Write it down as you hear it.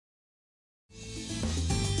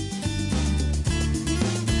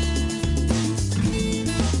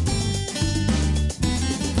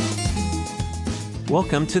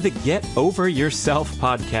Welcome to the Get Over Yourself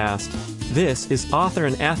podcast. This is author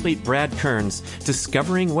and athlete Brad Kearns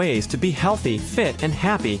discovering ways to be healthy, fit, and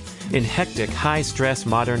happy in hectic, high-stress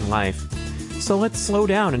modern life. So let's slow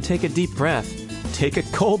down and take a deep breath, take a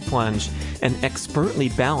cold plunge, and expertly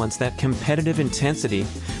balance that competitive intensity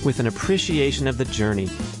with an appreciation of the journey.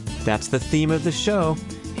 That's the theme of the show.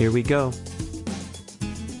 Here we go.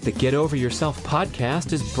 The Get Over Yourself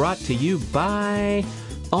podcast is brought to you by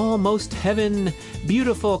Almost Heaven,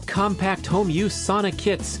 beautiful compact home use sauna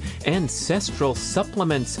kits, ancestral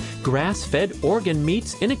supplements, grass-fed organ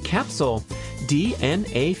meats in a capsule,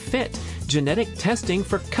 DNA Fit, genetic testing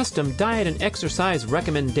for custom diet and exercise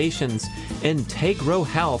recommendations, Integro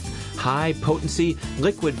Health, high-potency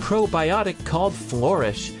liquid probiotic called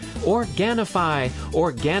Flourish, Organifi,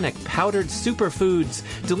 organic powdered superfoods,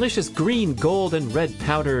 delicious green, gold, and red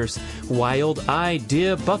powders, Wild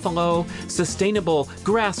Idea Buffalo, sustainable,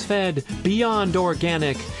 grass-fed, beyond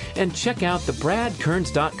organic, and check out the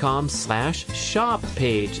bradkearns.com/shop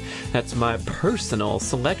page. That's my personal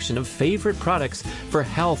selection of favorite products for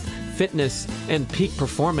health, fitness, and peak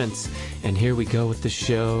performance. And here we go with the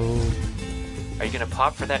show. Are you going to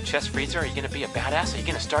pop for that chest freezer? Are you going to be a badass? Are you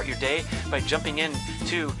going to start your day by jumping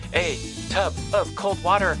into a tub of cold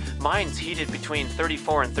water? Mine's heated between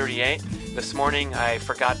 34 and 38. This morning I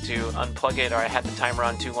forgot to unplug it, or I had the timer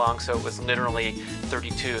on too long, so it was literally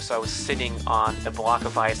 32. So I was sitting on a block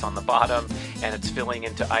of ice on the bottom, and it's filling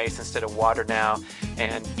into ice instead of water now.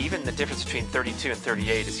 And even the difference between 32 and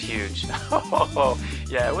 38 is huge. Oh,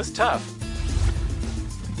 yeah, it was tough.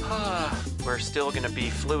 We're still going to be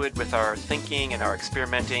fluid with our thinking and our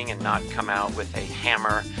experimenting and not come out with a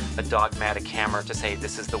hammer, a dogmatic hammer to say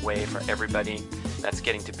this is the way for everybody. That's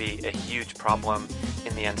getting to be a huge problem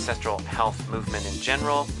in the ancestral health movement in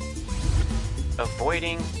general.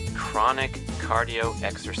 Avoiding chronic cardio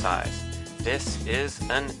exercise. This is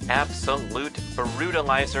an absolute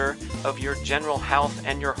brutalizer of your general health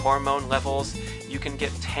and your hormone levels. You can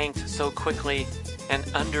get tanked so quickly and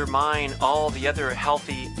undermine all the other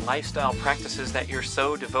healthy lifestyle practices that you're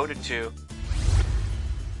so devoted to.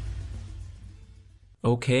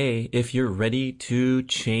 Okay, if you're ready to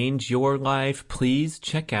change your life, please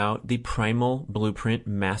check out the Primal Blueprint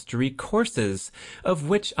Mastery courses, of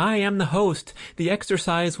which I am the host. The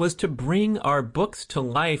exercise was to bring our books to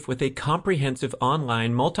life with a comprehensive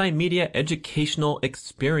online multimedia educational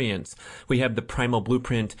experience. We have the Primal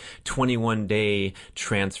Blueprint 21-day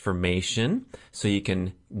transformation, so you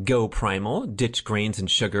can go primal, ditch grains and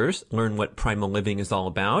sugars, learn what primal living is all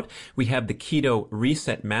about. We have the Keto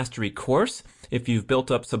Reset Mastery course. If you've built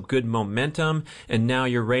up some good momentum and now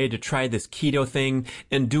you're ready to try this keto thing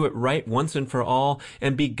and do it right once and for all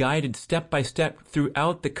and be guided step by step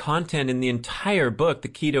throughout the content in the entire book, The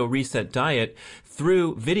Keto Reset Diet,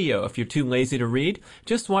 through video. If you're too lazy to read,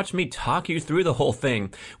 just watch me talk you through the whole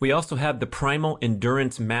thing. We also have the Primal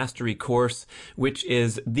Endurance Mastery course, which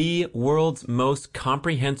is the world's most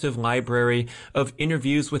comprehensive library of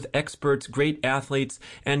interviews with experts, great athletes,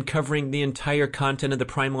 and covering the entire content of the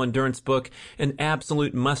Primal Endurance book. An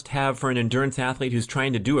absolute must-have for an endurance athlete who's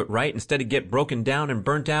trying to do it right instead of get broken down and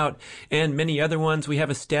burnt out. And many other ones. We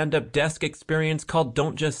have a stand-up desk experience called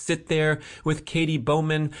Don't Just Sit There with Katie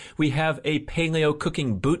Bowman. We have a paleo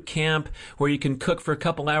cooking boot camp where you can cook for a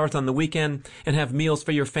couple hours on the weekend and have meals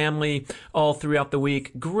for your family all throughout the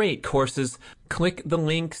week. Great courses. Click the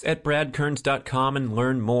links at bradkearns.com and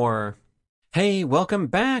learn more. Hey, welcome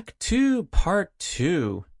back to part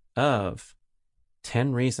 2 of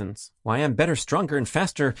 10 reasons why I'm better, stronger, and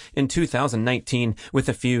faster in 2019, with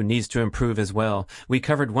a few needs to improve as well. We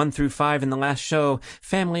covered 1 through 5 in the last show: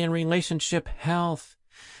 family and relationship health,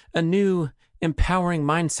 a new empowering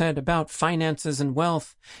mindset about finances and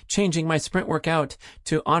wealth, changing my sprint workout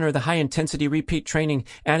to honor the high-intensity repeat training,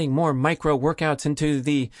 adding more micro workouts into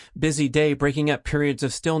the busy day, breaking up periods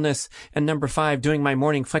of stillness, and number 5, doing my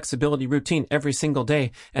morning flexibility routine every single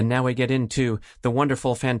day. And now we get into the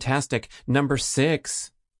wonderful, fantastic number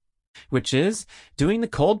 6, which is doing the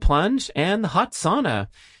cold plunge and the hot sauna.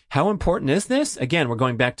 How important is this? Again, we're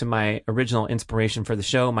going back to my original inspiration for the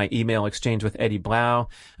show, my email exchange with Eddie Blau.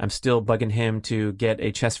 I'm still bugging him to get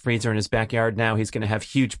a chest freezer in his backyard now. He's going to have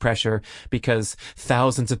huge pressure because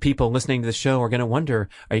thousands of people listening to the show are going to wonder,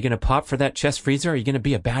 are you going to pop for that chest freezer? Are you going to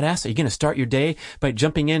be a badass? Are you going to start your day by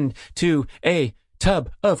jumping into a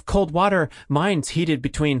tub of cold water? Mine's heated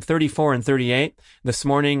between 34 and 38. This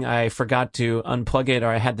morning I forgot to unplug it, or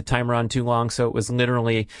I had the timer on too long, so it was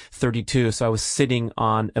literally 32. So I was sitting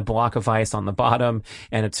on a block of ice on the bottom,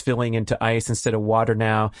 and it's filling into ice instead of water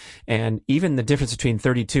now. And even the difference between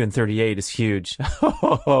 32 and 38 is huge.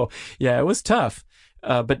 Oh, yeah, it was tough.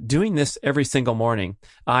 But doing this every single morning,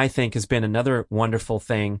 I think, has been another wonderful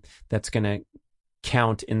thing that's going to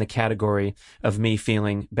count in the category of me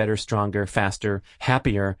feeling better, stronger, faster,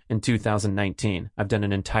 happier in 2019. I've done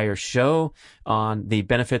an entire show on the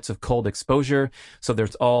benefits of cold exposure. So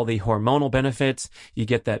there's all the hormonal benefits. You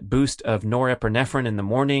get that boost of norepinephrine in the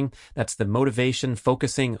morning. That's the motivation,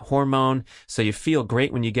 focusing hormone. So you feel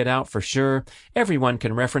great when you get out for sure. Everyone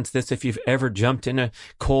can reference this if you've ever jumped in a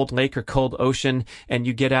cold lake or cold ocean and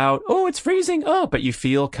you get out, oh, it's freezing. Oh, but you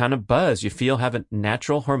feel kind of buzzed. You have a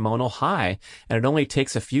natural hormonal high, and it only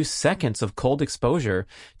takes a few seconds of cold exposure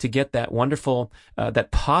to get that wonderful,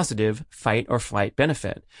 that positive fight or flight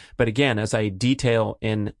benefit. But again, as I detail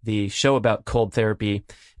in the show about cold therapy,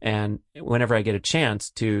 and whenever I get a chance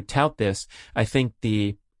to tout this, I think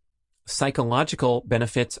the psychological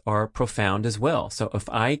benefits are profound as well. So if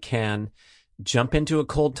I can jump into a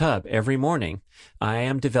cold tub every morning, I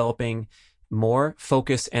am developing more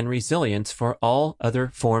focus and resilience for all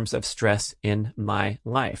other forms of stress in my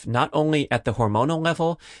life, not only at the hormonal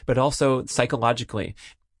level, but also psychologically.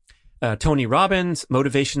 Tony Robbins,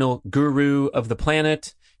 motivational guru of the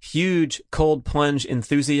planet, huge cold plunge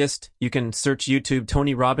enthusiast. You can search YouTube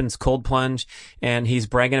Tony Robbins cold plunge, and he's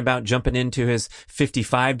bragging about jumping into his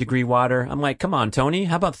 55-degree water. I'm like, come on, Tony,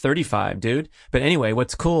 how about 35, dude? But anyway,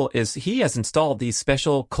 what's cool is he has installed these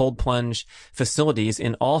special cold plunge facilities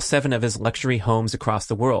in all 7 of his luxury homes across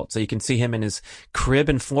the world. So you can see him in his crib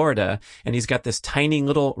in Florida, and he's got this tiny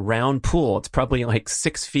little round pool. It's probably like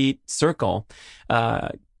 6 feet circle,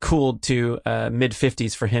 cooled to mid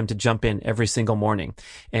 50s for him to jump in every single morning.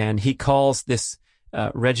 And he calls this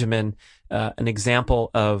regimen an example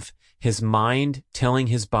of his mind telling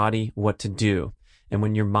his body what to do. And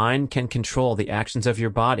when your mind can control the actions of your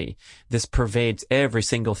body, this pervades every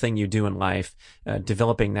single thing you do in life,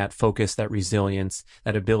 developing that focus, that resilience,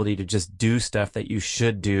 that ability to just do stuff that you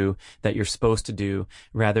should do, that you're supposed to do,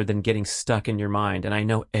 rather than getting stuck in your mind. And I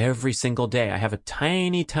know every single day I have a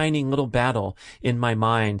tiny, tiny little battle in my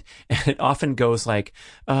mind. And it often goes like,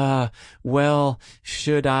 well,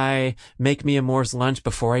 should I make me a Moore's lunch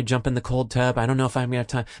before I jump in the cold tub? I don't know if I'm going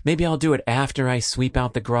to have time. Maybe I'll do it after I sweep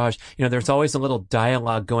out the garage. You know, there's always a little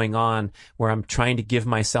dialogue going on where I'm trying to give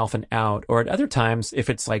myself an out. Or at other times,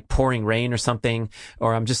 if it's like pouring rain or something,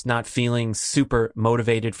 or I'm just not feeling super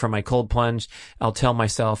motivated for my cold plunge, I'll tell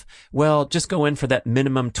myself, well, just go in for that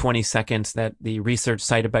minimum 20 seconds that the research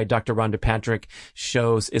cited by Dr. Rhonda Patrick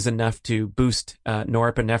shows is enough to boost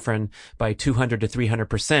norepinephrine by 200 to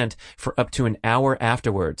 300% for up to an hour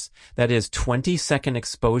afterwards. That is 20-second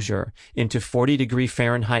exposure into 40-degree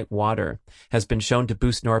Fahrenheit water has been shown to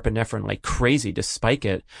boost norepinephrine like crazy, to spike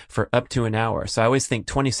it for up to an hour. So I always think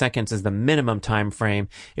 20 seconds is the minimum time frame.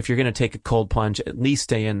 If you're going to take a cold plunge, at least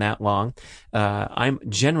stay in that long. I'm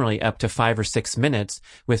generally up to 5 or 6 minutes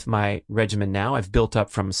with my regimen now. I've built up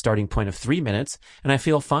from a starting point of 3 minutes, and I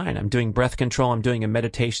feel fine. I'm doing breath control. I'm doing a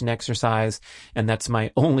meditation exercise, and that's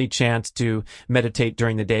my only chance to meditate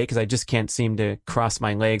during the day because I just can't seem to cross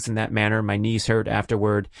my legs in that manner. My knees hurt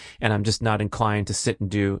afterward, and I'm just not inclined to sit and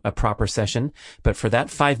do a proper session. But for that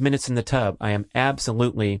 5 minutes in the tub, I am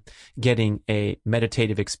absolutely getting a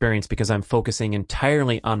meditative experience because I'm focusing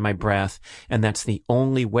entirely on my breath, and that's the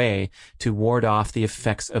only way to ward off the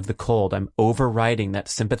effects of the cold. I'm overriding that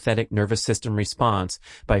sympathetic nervous system response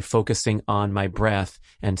by focusing on my breath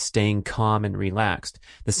and staying calm and relaxed.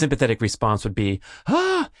 The sympathetic response would be,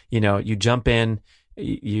 you jump in,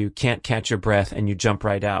 you can't catch your breath, and you jump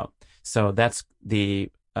right out. So that's the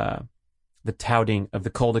touting of the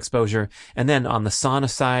cold exposure. And then on the sauna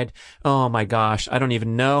side, oh my gosh, I don't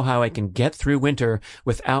even know how I can get through winter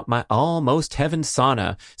without my Almost Heaven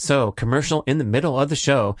sauna. So commercial in the middle of the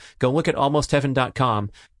show, go look at almostheaven.com.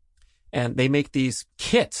 And they make these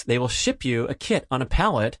kits. They will ship you a kit on a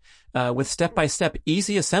pallet with step-by-step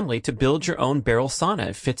easy assembly to build your own barrel sauna.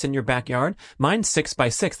 It fits in your backyard. Mine's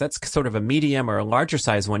 6x6. That's sort of a medium or a larger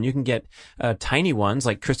size one. You can get tiny ones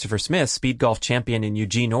like Christopher Smith, speed golf champion in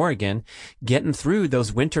Eugene, Oregon, getting through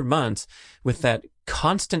those winter months with that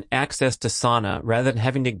constant access to sauna rather than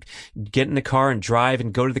having to get in the car and drive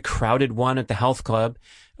and go to the crowded one at the health club.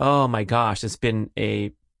 Oh my gosh, it's been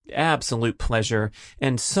a absolute pleasure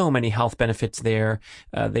and so many health benefits there.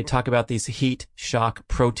 They talk about these heat shock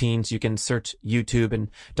proteins. You can search YouTube,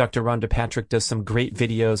 and Dr. Rhonda Patrick does some great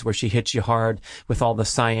videos where she hits you hard with all the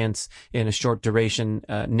science in a short duration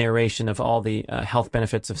narration of all the health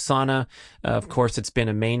benefits of sauna. Of course, it's been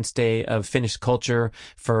a mainstay of Finnish culture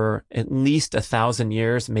for at least 1,000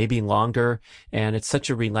 years, maybe longer. And it's such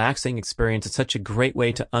a relaxing experience. It's such a great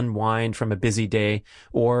way to unwind from a busy day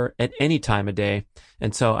or at any time of day.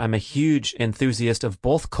 And so I'm a huge enthusiast of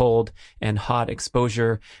both cold and hot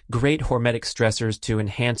exposure, great hormetic stressors to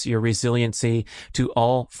enhance your resiliency to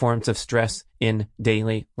all forms of stress in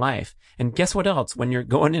daily life. And guess what else? When you're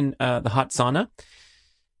going in the hot sauna,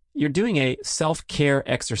 you're doing a self-care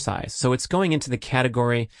exercise. So it's going into the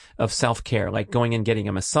category of self-care, like going and getting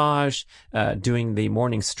a massage, doing the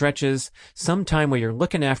morning stretches, some time where you're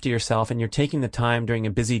looking after yourself and you're taking the time during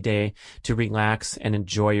a busy day to relax and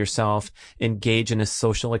enjoy yourself, engage in a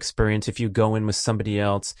social experience if you go in with somebody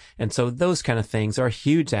else. And so those kind of things are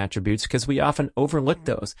huge attributes because we often overlook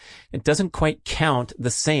those. It doesn't quite count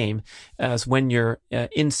the same as when you're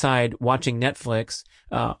inside watching Netflix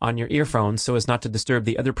on your earphones so as not to disturb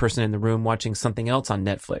the other person in the room watching something else on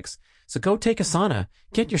Netflix. So go take a sauna.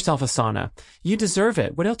 Get yourself a sauna. You deserve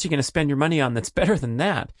it. What else are you going to spend your money on that's better than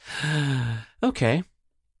that? Okay.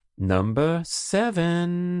 Number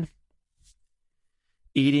 7.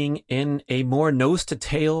 Eating in a more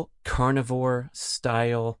nose-to-tail carnivore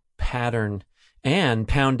style pattern and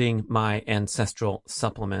pounding my ancestral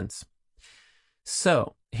supplements.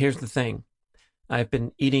 So here's the thing. I've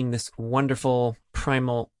been eating this wonderful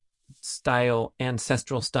primal style,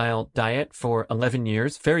 ancestral style diet for 11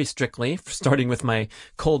 years, very strictly, starting with my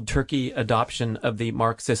cold turkey adoption of the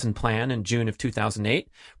Mark Sisson plan in June of 2008,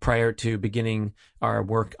 prior to beginning our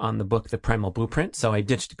work on the book, The Primal Blueprint. So I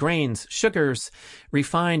ditched grains, sugars,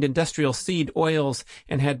 refined industrial seed oils,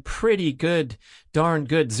 and had pretty good, darn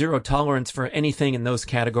good zero tolerance for anything in those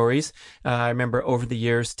categories. I remember over the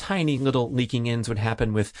years, tiny little leaking ins would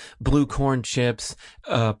happen with blue corn chips,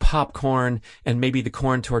 popcorn, and maybe the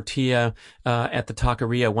corn tortilla at the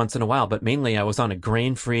taqueria once in a while. But mainly I was on a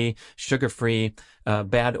grain-free, sugar-free,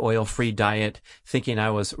 bad oil-free diet, thinking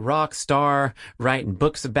I was rock star, writing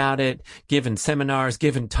books about it, giving seminars,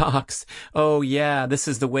 giving talks. Oh yeah, this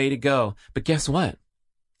is the way to go. But guess what?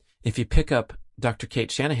 If you pick up Dr. Kate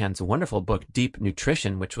Shanahan's wonderful book, Deep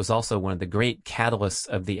Nutrition, which was also one of the great catalysts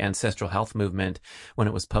of the ancestral health movement when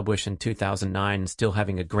it was published in 2009 and still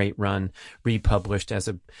having a great run, republished as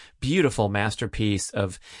a beautiful masterpiece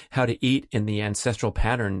of how to eat in the ancestral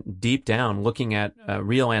pattern deep down, looking at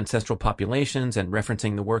real ancestral populations and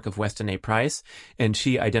referencing the work of Weston A. Price. And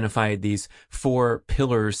she identified these 4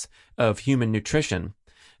 pillars of human nutrition,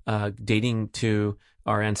 dating to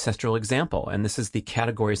our ancestral example. And this is the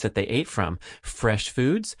categories that they ate from: fresh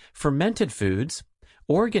foods, fermented foods,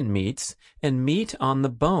 organ meats, and meat on the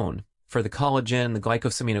bone for the collagen, the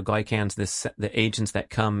glycosaminoglycans, the agents that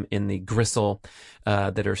come in the gristle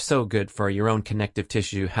that are so good for your own connective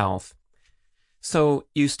tissue health. So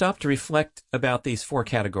you stop to reflect about these 4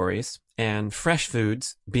 categories, and fresh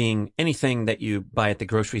foods being anything that you buy at the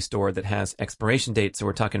grocery store that has expiration dates. So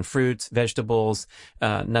we're talking fruits, vegetables,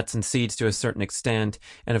 nuts and seeds to a certain extent.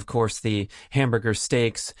 And of course, the hamburgers,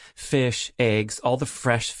 steaks, fish, eggs, all the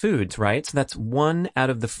fresh foods, right? So that's 1 out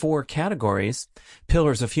of the 4 categories,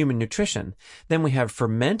 pillars of human nutrition. Then we have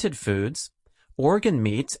fermented foods, organ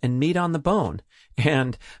meats, and meat on the bone.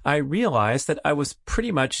 And I realized that I was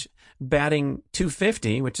pretty much batting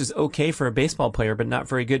 .250, which is okay for a baseball player, but not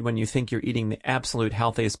very good when you think you're eating the absolute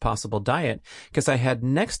healthiest possible diet, because I had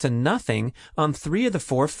next to nothing on 3 of the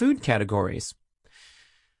 4 food categories.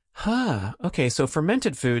 Okay, so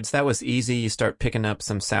fermented foods, that was easy. You start picking up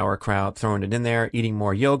some sauerkraut, throwing it in there, eating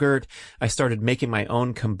more yogurt. I started making my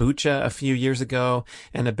own kombucha a few years ago,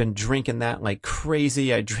 and I've been drinking that like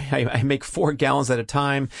crazy. I make 4 gallons at a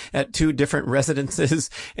time at 2 different residences,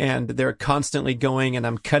 and they're constantly going, and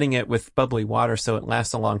I'm cutting it with bubbly water so it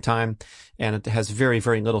lasts a long time. And it has very,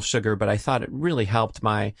 very little sugar, but I thought it really helped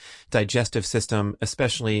my digestive system,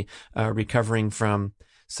 especially recovering from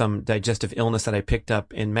some digestive illness that I picked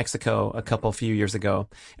up in Mexico a few years ago,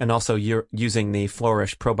 and also you're using the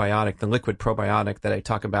Flourish probiotic, the liquid probiotic that I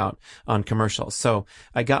talk about on commercials. So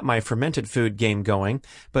I got my fermented food game going,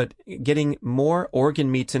 but getting more organ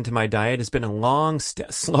meats into my diet has been a long,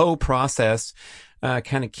 slow process.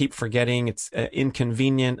 Kind of keep forgetting it's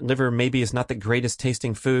inconvenient. Liver maybe is not the greatest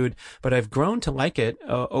tasting food, but I've grown to like it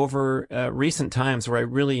over recent times, where I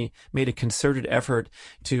really made a concerted effort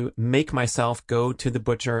to make myself go to the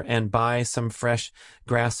butcher and buy some fresh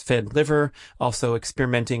grass-fed liver, also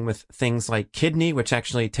experimenting with things like kidney, which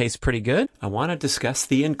actually tastes pretty good. I want to discuss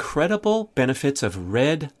the incredible benefits of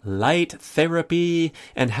red light therapy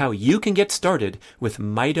and how you can get started with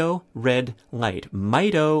Mito Red Light.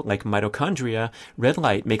 Mito, like mitochondria, Red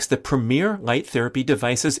Light makes the premier light therapy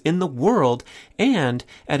devices in the world and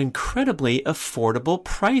at incredibly affordable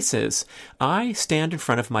prices. I stand in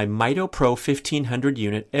front of my Mito Pro 1500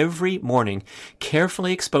 unit every morning,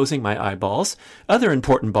 carefully exposing my eyeballs, other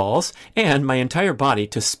important balls, and my entire body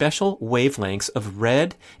to special wavelengths of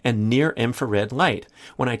red and near-infrared light.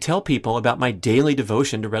 When I tell people about my daily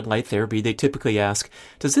devotion to red light therapy, they typically ask,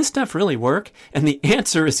 does this stuff really work? And the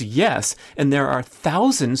answer is yes, and there are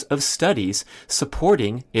thousands of studies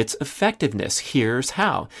supporting its effectiveness. Here's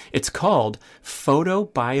how. It's called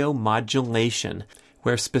photobiomodulation,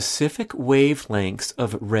 where specific wavelengths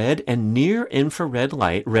of red and near-infrared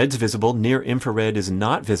light, red's visible, near-infrared is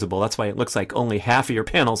not visible, that's why it looks like only half of your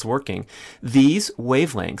panel's working. These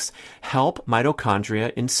wavelengths help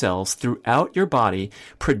mitochondria in cells throughout your body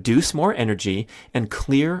produce more energy and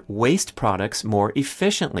clear waste products more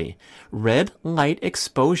efficiently. Red light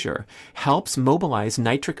exposure helps mobilize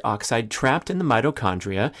nitric oxide trapped in the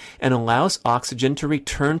mitochondria and allows oxygen to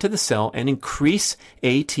return to the cell and increase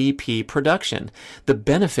ATP production. The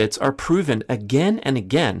benefits are proven again and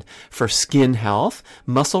again for skin health,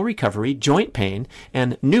 muscle recovery, joint pain,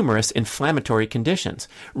 and numerous inflammatory conditions.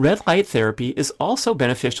 Red light therapy is also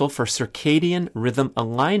beneficial for circadian rhythm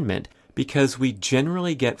alignment because we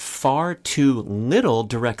generally get far too little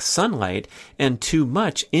direct sunlight and too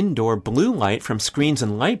much indoor blue light from screens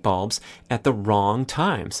and light bulbs at the wrong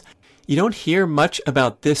times. You don't hear much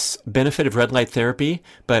about this benefit of red light therapy,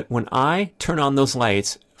 but when I turn on those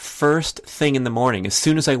lights, first thing in the morning, as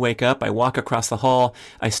soon as I wake up, I walk across the hall,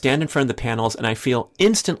 I stand in front of the panels, and I feel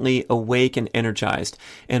instantly awake and energized.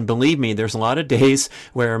 And believe me, there's a lot of days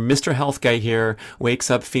where Mr. Health Guy here wakes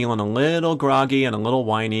up feeling a little groggy and a little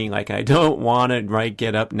whiny, like I don't want to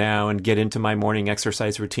get up now and get into my morning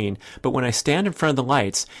exercise routine. But when I stand in front of the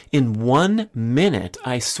lights, in 1 minute,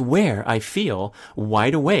 I swear I feel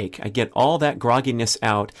wide awake. I get all that grogginess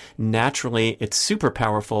out naturally. It's super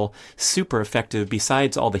powerful, super effective,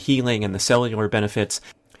 besides all the healing and the cellular benefits.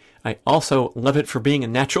 I also love it for being a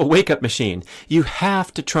natural wake-up machine. You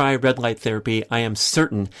have to try red light therapy. I am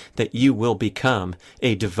certain that you will become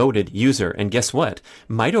a devoted user. And guess what?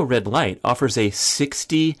 Mito Red Light offers a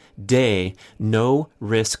 60-day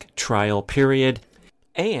no-risk trial period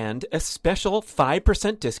and a special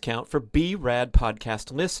 5% discount for B-Rad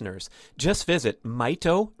podcast listeners. Just visit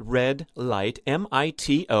Mito Red Light,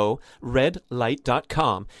 M-I-T-O,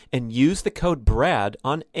 redlight.com, and use the code BRAD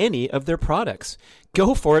on any of their products.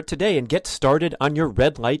 Go for it today and get started on your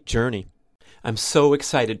red light journey. I'm so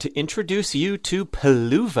excited to introduce you to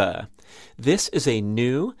Peluva. This is a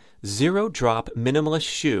new zero-drop minimalist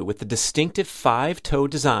shoe with the distinctive 5-toe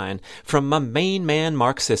design from my main man,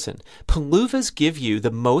 Mark Sisson. Peluvas give you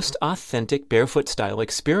the most authentic barefoot style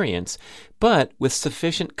experience, but with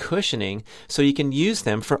sufficient cushioning so you can use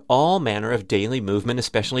them for all manner of daily movement,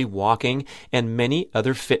 especially walking and many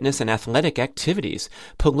other fitness and athletic activities.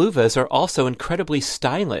 Peluvas are also incredibly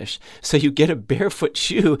stylish, so you get a barefoot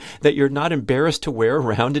shoe that you're not embarrassed to wear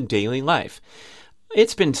around in daily life.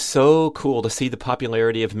 It's been so cool to see the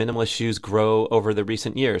popularity of minimalist shoes grow over the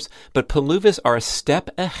recent years, but Peluvas are a step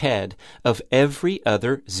ahead of every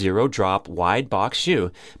other zero-drop wide-box shoe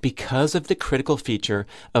because of the critical feature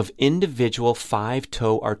of individual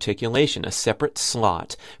 5-toe articulation, a separate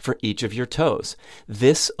slot for each of your toes.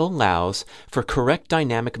 This allows for correct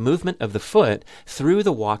dynamic movement of the foot through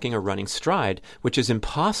the walking or running stride, which is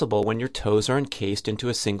impossible when your toes are encased into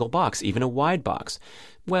a single box, even a wide box.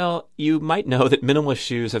 Well, you might know that minimalist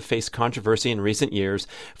shoes have faced controversy in recent years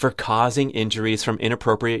for causing injuries from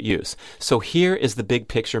inappropriate use. So here is the big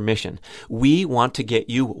picture mission. We want to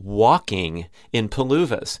get you walking in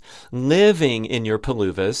Peluvas, living in your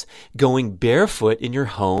Peluvas, going barefoot in your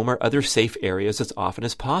home or other safe areas as often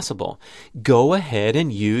as possible. Go ahead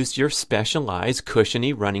and use your specialized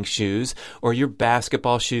cushiony running shoes or your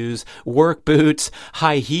basketball shoes, work boots,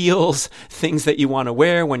 high heels, things that you want to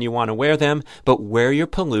wear when you want to wear them, but wear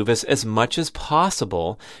your Peluvas as much as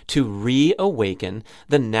possible to reawaken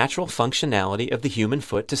the natural functionality of the human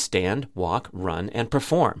foot to stand, walk, run, and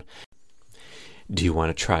perform. Do you want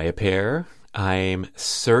to try a pair? I'm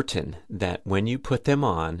certain that when you put them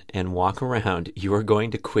on and walk around, you are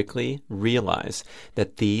going to quickly realize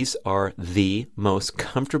that these are the most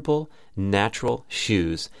comfortable, natural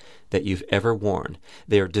shoes that you've ever worn.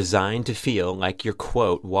 They are designed to feel like you're,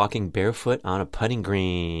 quote, walking barefoot on a putting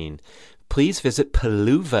green. Please visit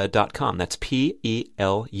Peluva.com, that's P-E-L-U-V-A,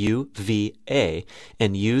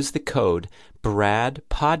 and use the code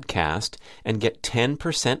BRADPODCAST and get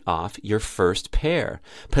 10% off your first pair.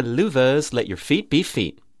 Peluvas, let your feet be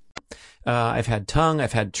feet. I've had tongue,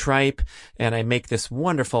 I've had tripe, and I make this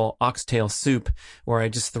wonderful oxtail soup where I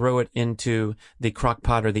just throw it into the crock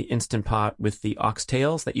pot or the Instant Pot with the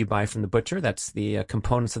oxtails that you buy from the butcher. That's the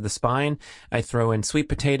components of the spine. I throw in sweet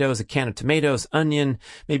potatoes, a can of tomatoes, onion,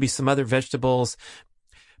 maybe some other vegetables.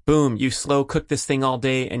 Boom, you slow cook this thing all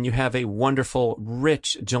day and you have a wonderful,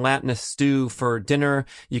 rich, gelatinous stew for dinner.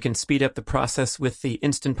 You can speed up the process with the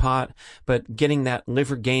Instant Pot, but getting that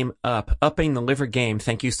liver game upping the liver game.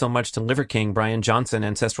 Thank you so much to Liver King, Brian Johnson,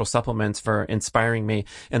 Ancestral Supplements, for inspiring me.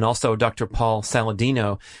 And also Dr. Paul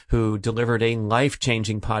Saladino, who delivered a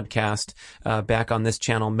life-changing podcast back on this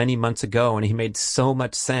channel many months ago. And he made so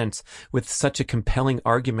much sense with such a compelling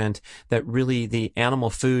argument that really the animal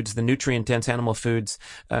foods, the nutrient-dense animal foods,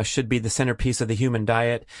 should be the centerpiece of the human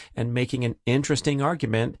diet, and making an interesting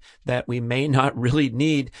argument that we may not really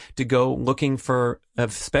need to go looking for,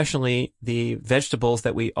 especially the vegetables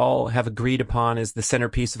that we all have agreed upon as the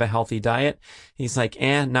centerpiece of a healthy diet. He's like,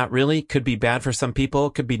 not really. Could be bad for some people,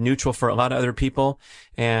 could be neutral for a lot of other people.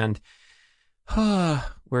 And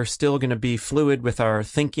we're still going to be fluid with our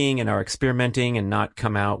thinking and our experimenting and not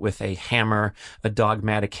come out with a hammer, a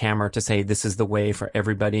dogmatic hammer to say this is the way for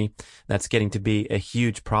everybody. That's getting to be a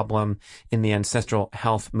huge problem in the ancestral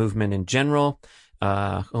health movement in general.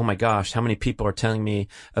 Oh my gosh, how many people are telling me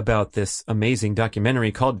about this amazing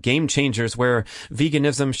documentary called Game Changers, where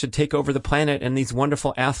veganism should take over the planet and these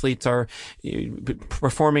wonderful athletes are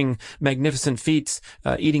performing magnificent feats,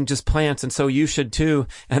 eating just plants, and so you should too.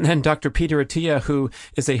 And then Dr. Peter Attia, who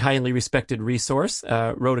is a highly respected resource,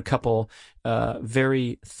 wrote a couple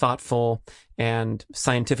very thoughtful and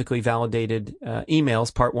scientifically validated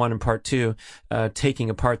emails, part 1 and part 2,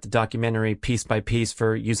 taking apart the documentary piece by piece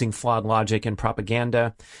for using flawed logic and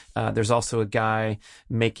propaganda. There's also a guy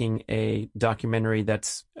making a documentary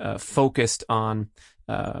that's focused on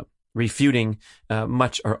refuting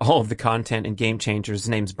much or all of the content in Game Changers. His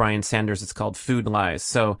name's Brian Sanders. It's called Food Lies.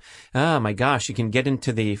 So, oh my gosh, you can get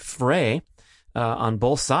into the fray on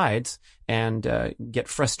both sides and get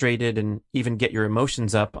frustrated and even get your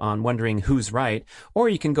emotions up on wondering who's right. Or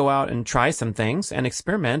you can go out and try some things and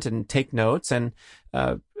experiment and take notes and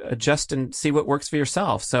adjust and see what works for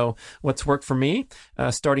yourself. So what's worked for me,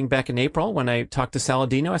 starting back in April when I talked to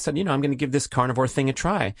Saladino, I said, I'm going to give this carnivore thing a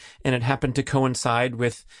try. And it happened to coincide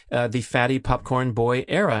with the fatty popcorn boy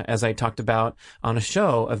era, as I talked about on a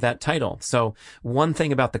show of that title. So one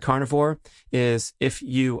thing about the carnivore is if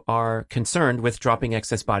you are concerned with dropping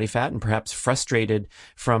excess body fat and perhaps frustrated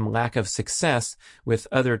from lack of success with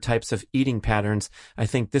other types of eating patterns, I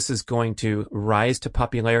think this is going to rise to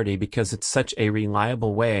popularity because it's such a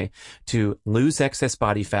reliable way to lose excess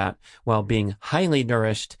body fat while being highly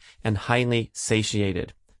nourished and highly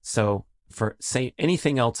satiated. So for say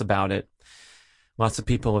anything else about it, lots of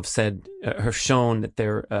people have said, have shown that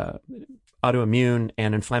their autoimmune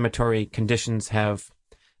and inflammatory conditions have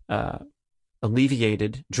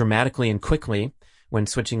alleviated dramatically and quickly when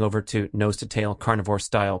switching over to nose to tail carnivore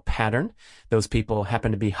style pattern. Those people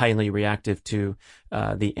happen to be highly reactive to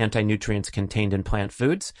the anti-nutrients contained in plant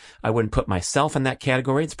foods. I wouldn't put myself in that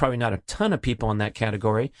category. It's probably not a ton of people in that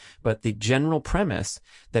category, but the general premise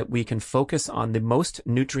that we can focus on the most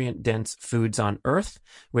nutrient dense foods on earth,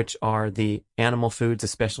 which are the animal foods,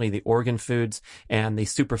 especially the organ foods, and the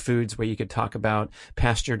superfoods where you could talk about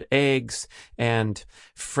pastured eggs and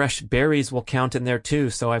fresh berries will count in there too.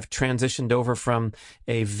 So I've transitioned over from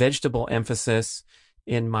a vegetable emphasis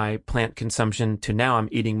in my plant consumption to now I'm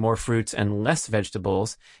eating more fruits and less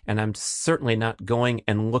vegetables, and I'm certainly not going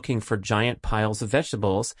and looking for giant piles of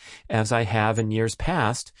vegetables as I have in years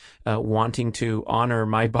past, wanting to honor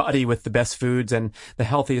my body with the best foods and the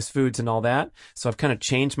healthiest foods and all that. So I've kind of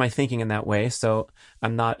changed my thinking in that way. So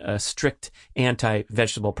I'm not a strict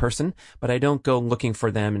anti-vegetable person, but I don't go looking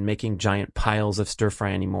for them and making giant piles of stir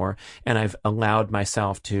fry anymore. And I've allowed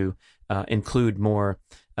myself to include more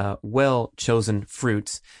well-chosen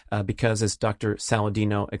fruits because, as Dr.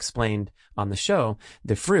 Saladino explained on the show,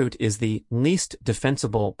 the fruit is the least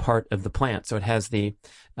defensible part of the plant. So it has the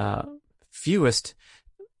fewest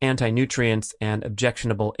anti-nutrients and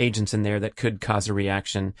objectionable agents in there that could cause a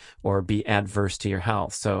reaction or be adverse to your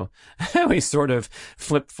health. So we sort of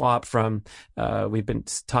flip-flop from, we've been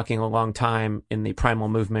talking a long time in the primal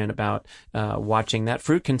movement about watching that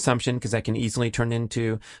fruit consumption because that can easily turn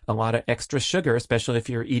into a lot of extra sugar, especially if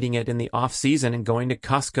you're eating it in the off season and going to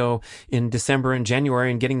Costco in December and January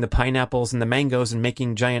and getting the pineapples and the mangoes and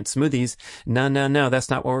making giant smoothies. No, that's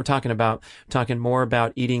not what we're talking about. We're talking more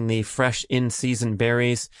about eating the fresh in-season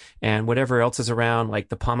berries, and whatever else is around, like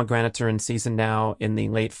the pomegranates are in season now in the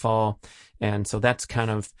late fall. And so that's kind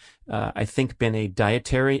of, I think, been a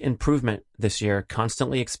dietary improvement this year,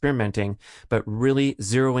 constantly experimenting, but really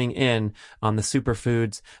zeroing in on the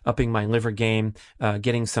superfoods, upping my liver game,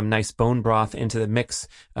 getting some nice bone broth into the mix.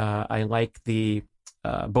 I like the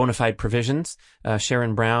Bonafide Provisions.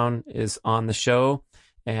 Sharon Brown is on the show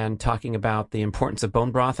and talking about the importance of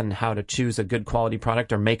bone broth and how to choose a good quality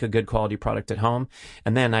product or make a good quality product at home.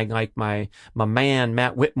 And then I like my man,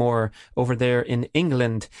 Matt Whitmore, over there in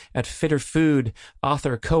England at Fitter Food,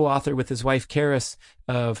 co-author with his wife, Karis,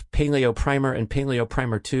 of Paleo Primer and Paleo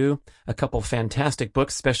Primer 2, a couple fantastic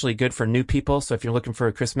books, especially good for new people. So if you're looking for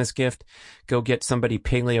a Christmas gift, go get somebody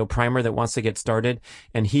Paleo Primer that wants to get started.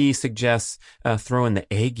 And he suggests throwing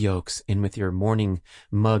the egg yolks in with your morning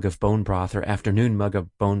mug of bone broth or afternoon mug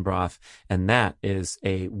of bone broth. And that is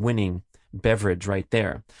a winning beverage right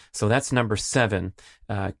there. So that's number 7,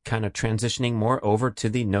 kind of transitioning more over to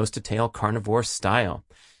the nose to tail carnivore style.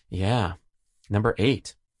 Yeah. Number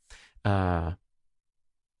 8.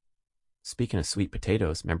 Speaking of sweet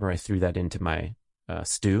potatoes, remember I threw that into my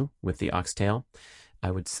stew with the oxtail?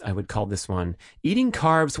 I would call this one eating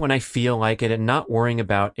carbs when I feel like it and not worrying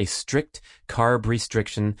about a strict carb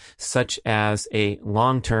restriction such as a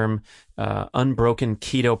long-term unbroken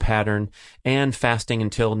keto pattern and fasting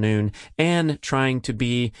until noon and trying to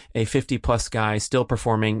be a 50-plus guy still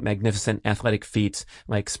performing magnificent athletic feats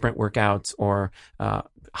like sprint workouts or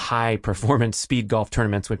high performance speed golf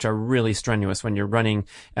tournaments, which are really strenuous when you're running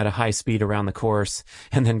at a high speed around the course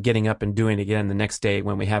and then getting up and doing it again the next day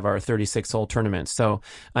when we have our 36-hole tournament. So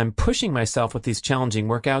I'm pushing myself with these challenging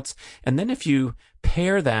workouts. And then if you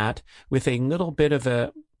pair that with a little bit of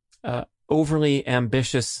a overly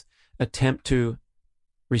ambitious attempt to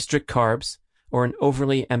restrict carbs or an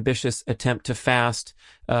overly ambitious attempt to fast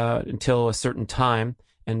until a certain time,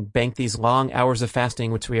 and bank these long hours of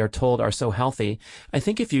fasting, which we are told are so healthy. I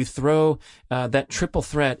think if you throw that triple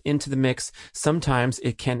threat into the mix, sometimes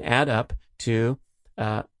it can add up to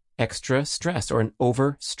extra stress or an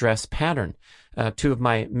over-stress pattern. 2 of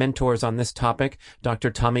my mentors on this topic,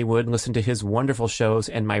 Dr. Tommy Wood, listen to his wonderful shows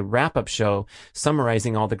and my wrap-up show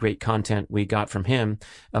summarizing all the great content we got from him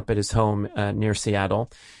up at his home near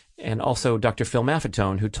Seattle. And also Dr. Phil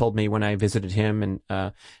Maffetone, who told me when I visited him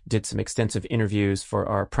and did some extensive interviews for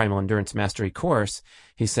our Primal Endurance Mastery course,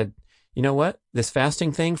 he said, you know what, this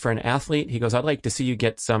fasting thing for an athlete, he goes, I'd like to see you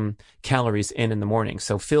get some calories in the morning.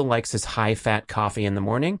 So Phil likes his high-fat coffee in the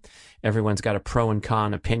morning. Everyone's got a pro and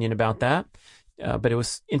con opinion about that. But it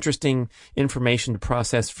was interesting information to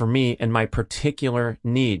process for me and my particular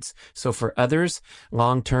needs. So for others,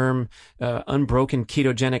 long-term, unbroken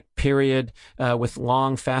ketogenic period with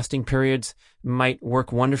long fasting periods might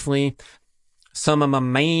work wonderfully. Some of my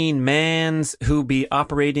main mans who be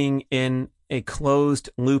operating in a closed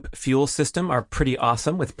loop fuel system are pretty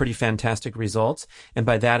awesome with pretty fantastic results. And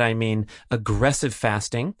by that, I mean aggressive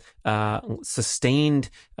fasting, sustained,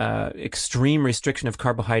 extreme restriction of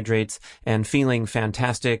carbohydrates and feeling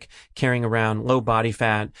fantastic, carrying around low body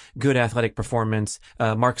fat, good athletic performance.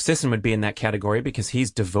 Mark Sisson would be in that category because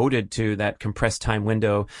he's devoted to that compressed time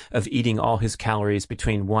window of eating all his calories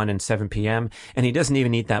between 1 and 7 p.m. And he doesn't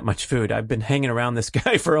even eat that much food. I've been hanging around this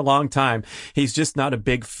guy for a long time. He's just not a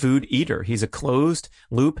big food eater. He's a closed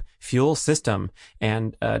loop fuel system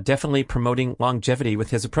and definitely promoting longevity with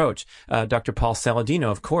his approach. Dr. Paul Saladino,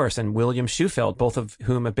 of course, and William Shufelt, both of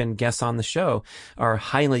whom have been guests on the show, are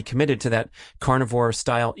highly committed to that carnivore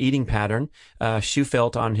style eating pattern.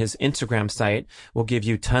 Shufelt on his Instagram site will give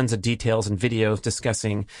you tons of details and videos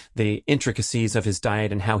discussing the intricacies of his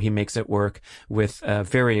diet and how he makes it work with a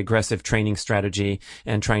very aggressive training strategy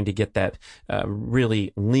and trying to get that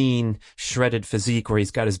really lean, shredded physique where he's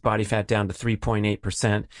got his body fat down to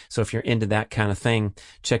 3.8%. So if you're into that kind of thing,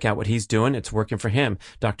 check out what he's doing. It's working for him.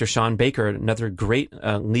 Dr. Sean Baker, another great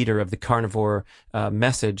leader of the carnivore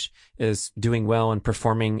message, is doing well and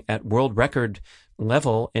performing at world record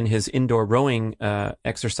level in his indoor rowing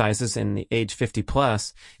exercises in the age 50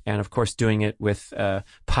 plus, and of course doing it with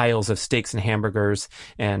piles of steaks and hamburgers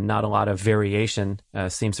and not a lot of variation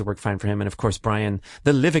seems to work fine for him. And of course Brian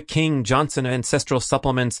the Live King Johnson of Ancestral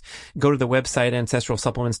Supplements. Go to the website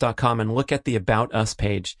ancestralsupplements.com and look at the About Us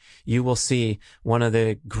page. You will see one of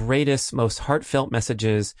the greatest, most heartfelt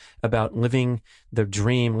messages about living the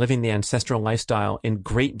dream, living the ancestral lifestyle in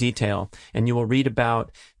great detail. And you will read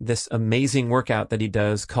about this amazing workout that he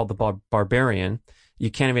does called the Barbarian.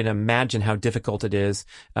 You can't even imagine how difficult it is.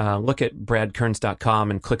 Look at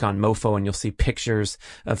bradkearns.com and click on MoFo and you'll see pictures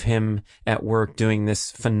of him at work doing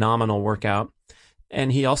this phenomenal workout.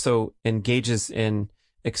 And he also engages in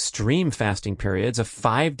extreme fasting periods, a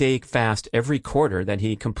 5-day fast every quarter that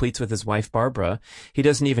he completes with his wife, Barbara. He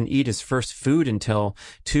doesn't even eat his first food until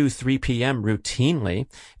 2-3 p.m. routinely,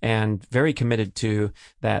 and very committed to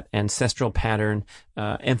that ancestral pattern,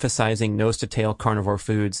 emphasizing nose to tail carnivore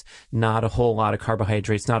foods, not a whole lot of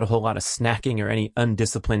carbohydrates, not a whole lot of snacking or any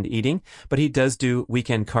undisciplined eating, but he does do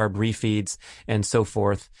weekend carb refeeds and so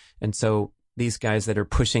forth. And so these guys that are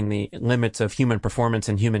pushing the limits of human performance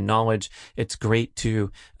and human knowledge, it's great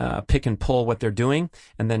to pick and pull what they're doing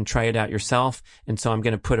and then try it out yourself. And so I'm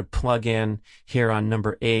going to put a plug in here on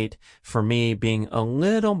number 8 for me being a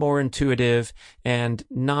little more intuitive and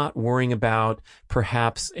not worrying about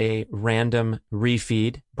perhaps a random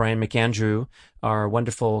refeed. Brian McAndrew, our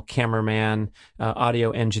wonderful cameraman, audio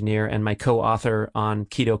engineer, and my co-author on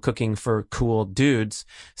Keto Cooking for Cool Dudes,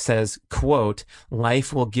 says, quote,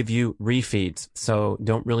 life will give you refeeds. So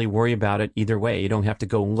don't really worry about it either way. You don't have to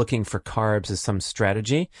go looking for carbs as some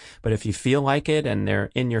strategy. But if you feel like it and they're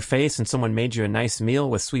in your face and someone made you a nice meal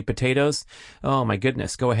with sweet potatoes, oh my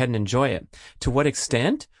goodness, go ahead and enjoy it. To what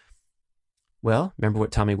extent? Well, remember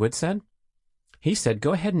what Tommy Wood said? He said,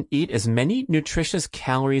 go ahead and eat as many nutritious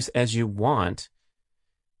calories as you want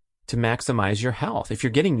to maximize your health. If you're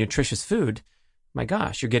getting nutritious food, my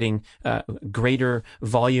gosh, you're getting greater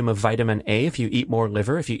volume of vitamin A if you eat more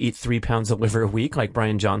liver, if you eat 3 pounds of liver a week like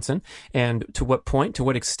Brian Johnson. And to what point, to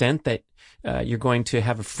what extent that you're going to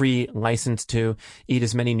have a free license to eat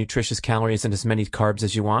as many nutritious calories and as many carbs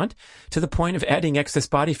as you want, to the point of adding excess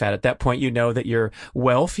body fat. At that point, you know that you're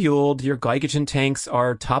well fueled, your glycogen tanks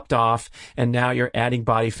are topped off, and now you're adding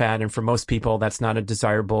body fat. And for most people, that's not a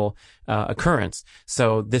desirable occurrence.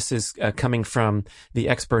 So this is coming from the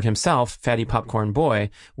expert himself, Fatty Popcorn Boy,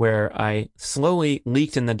 where I slowly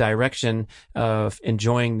leaked in the direction of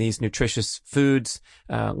enjoying these nutritious foods,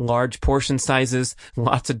 large portion sizes,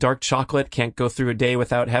 lots of dark chocolate. Can't go through a day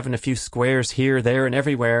without having a few squares here, there, and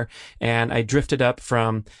everywhere. And I drifted up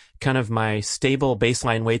from kind of my stable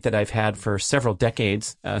baseline weight that I've had for several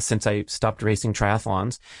decades since I stopped racing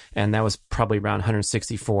triathlons. And that was probably around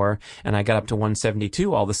 164. And I got up to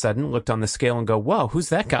 172 all of a sudden, looked on the scale and go, whoa, who's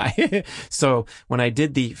that guy? So when I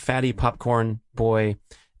did the Fatty Popcorn Boy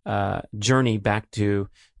journey back to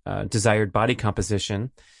desired body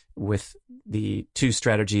composition, with the 2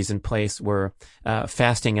 strategies in place were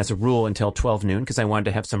fasting as a rule until 12 noon, because I wanted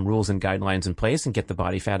to have some rules and guidelines in place and get the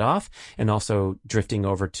body fat off, and also drifting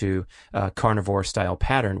over to a carnivore style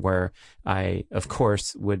pattern where I, of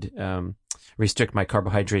course, would restrict my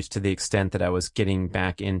carbohydrates to the extent that I was getting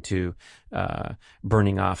back into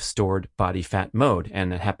burning off stored body fat mode.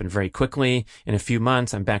 And it happened very quickly. In a few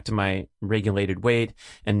months, I'm back to my regulated weight.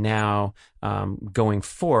 And now going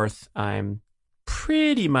forth, I'm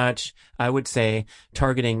pretty much, I would say,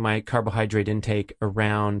 targeting my carbohydrate intake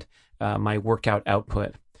around my workout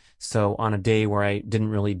output. So on a day where I didn't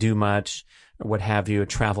really do much, or what have you, a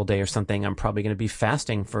travel day or something, I'm probably going to be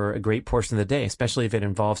fasting for a great portion of the day, especially if it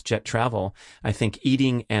involves jet travel. I think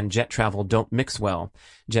eating and jet travel don't mix well.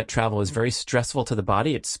 Jet travel is very stressful to the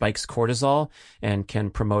body. It spikes cortisol and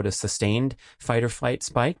can promote a sustained fight or flight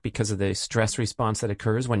spike because of the stress response that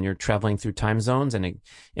occurs when you're traveling through time zones in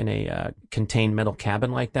a contained metal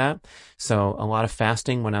cabin like that. So a lot of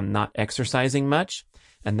fasting when I'm not exercising much.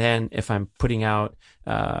 And then if I'm putting out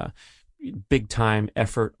big time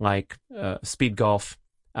effort like speed golf,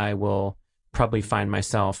 I will probably find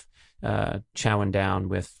myself chowing down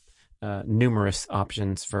with numerous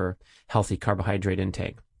options for healthy carbohydrate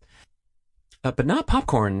intake. But not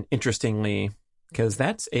popcorn, interestingly, because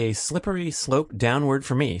that's a slippery slope downward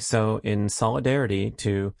for me. So in solidarity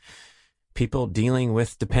to people dealing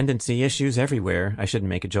with dependency issues everywhere. I shouldn't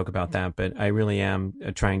make a joke about that, but I really am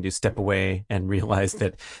trying to step away and realize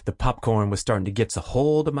that the popcorn was starting to get a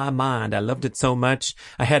hold of my mind. I loved it so much.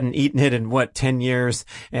 I hadn't eaten it in 10 years,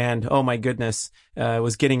 and oh my goodness, it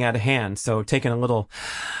was getting out of hand. So taking a little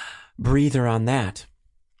breather on that.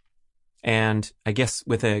 And I guess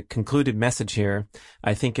with a concluded message here,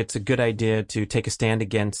 I think it's a good idea to take a stand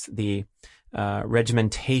against the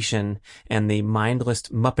regimentation and the mindless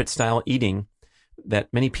Muppet-style eating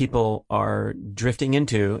that many people are drifting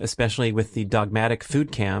into, especially with the dogmatic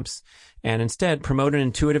food camps, and instead promote an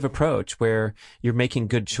intuitive approach where you're making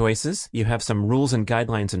good choices. You have some rules and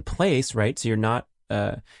guidelines in place, right? So you're not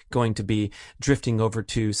going to be drifting over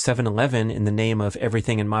to 7-Eleven in the name of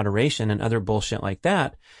everything in moderation and other bullshit like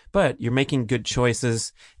that. But you're making good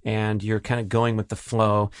choices and you're kind of going with the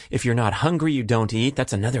flow. If you're not hungry, you don't eat.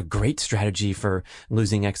 That's another great strategy for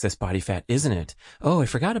losing excess body fat, isn't it? Oh, I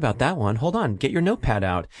forgot about that one. Hold on. Get your notepad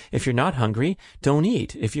out. If you're not hungry, don't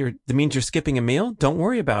eat. That means you're skipping a meal, don't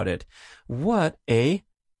worry about it. What a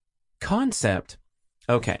concept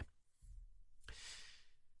Okay.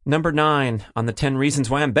 Number 9 on the 10 reasons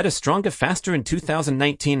why I'm better, stronger, faster in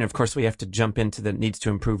 2019. And of course, we have to jump into the needs to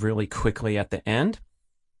improve really quickly at the end.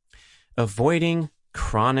 Avoiding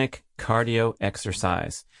chronic cardio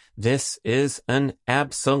exercise. This is an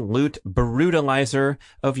absolute brutalizer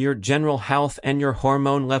of your general health and your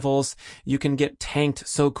hormone levels. You can get tanked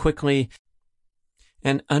so quickly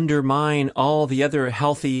and undermine all the other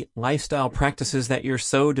healthy lifestyle practices that you're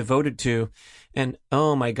so devoted to. And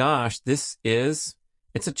oh my gosh, it's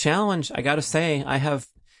a challenge. I gotta say, I have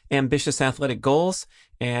ambitious athletic goals,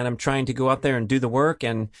 and I'm trying to go out there and do the work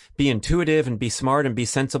and be intuitive and be smart and be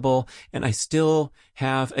sensible. And I still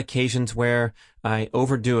have occasions where I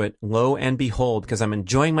overdo it, lo and behold, because I'm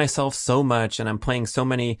enjoying myself so much and I'm playing so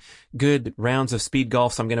many good rounds of speed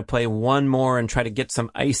golf. So I'm going to play one more and try to get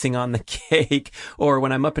some icing on the cake. Or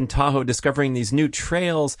when I'm up in Tahoe discovering these new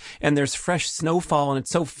trails and there's fresh snowfall and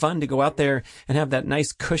it's so fun to go out there and have that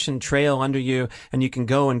nice cushioned trail under you and you can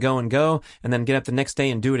go and go and go and then get up the next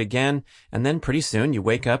day and do it again. And then pretty soon you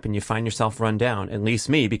wake up and you find yourself run down, at least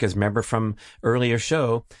me, because remember from earlier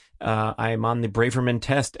show, I'm on the Braverman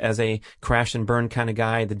test as a crash and burn kind of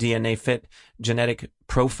guy, the DNA fit genetic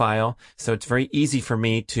profile. So it's very easy for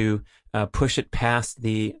me to push it past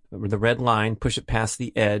the red line, push it past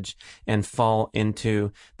the edge, and fall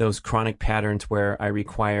into those chronic patterns where I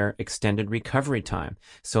require extended recovery time.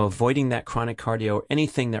 So avoiding that chronic cardio or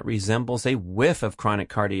anything that resembles a whiff of chronic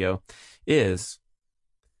cardio is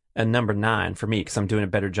a number 9 for me, because I'm doing a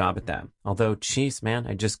better job at that. Although, geez, man,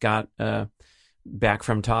 I just got back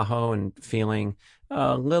from Tahoe and feeling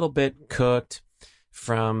a little bit cooked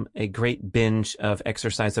from a great binge of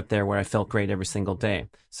exercise up there where I felt great every single day.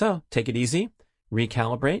 So take it easy,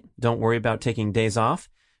 recalibrate, don't worry about taking days off.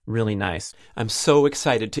 Really nice. I'm so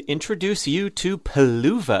excited to introduce you to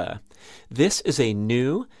Peluva. This is a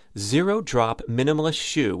new zero-drop minimalist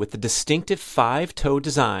shoe with the distinctive 5-toe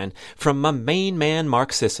design from my main man,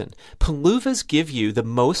 Mark Sisson. Peluvas give you the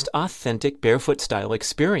most authentic barefoot style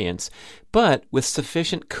experience, but with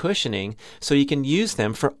sufficient cushioning so you can use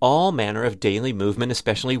them for all manner of daily movement,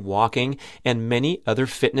 especially walking and many other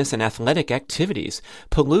fitness and athletic activities.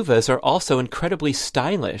 Peluvas are also incredibly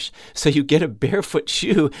stylish, so you get a barefoot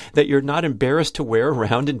shoe that you're not embarrassed to wear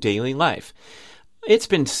around in daily life. It's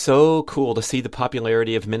been so cool to see the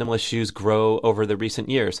popularity of minimalist shoes grow over the recent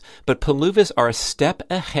years, but Peluvas are a step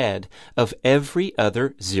ahead of every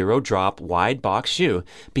other zero-drop wide box shoe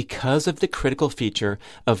because of the critical feature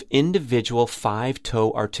of individual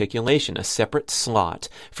 5-toe articulation, a separate slot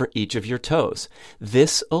for each of your toes.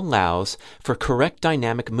 This allows for correct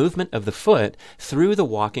dynamic movement of the foot through the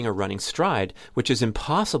walking or running stride, which is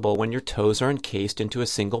impossible when your toes are encased into a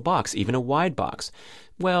single box, even a wide box.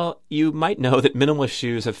 Well, you might know that minimalist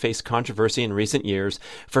shoes have faced controversy in recent years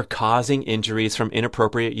for causing injuries from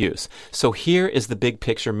inappropriate use. So here is the big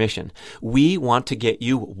picture mission. We want to get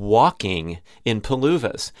you walking in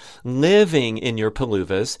Peluvas, living in your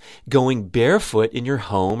Peluvas, going barefoot in your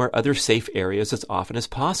home or other safe areas as often as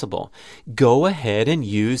possible. Go ahead and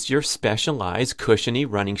use your specialized cushiony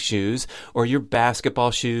running shoes or your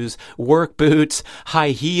basketball shoes, work boots, high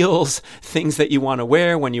heels, things that you want to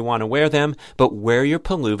wear when you want to wear them, but wear your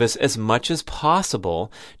Peluvas as much as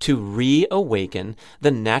possible to reawaken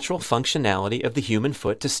the natural functionality of the human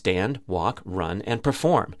foot to stand, walk, run, and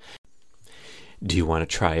perform. Do you want to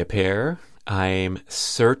try a pair? I'm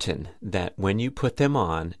certain that when you put them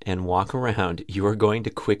on and walk around, you are going to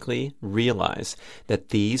quickly realize that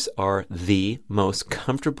these are the most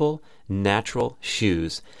comfortable, natural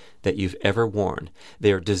shoes that you've ever worn.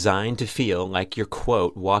 They are designed to feel like you're,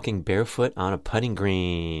 quote, walking barefoot on a putting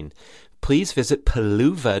green. Please visit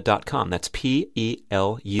Peluva.com, that's Peluva,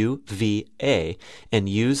 and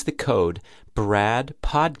use the code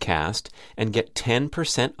BRADPODCAST and get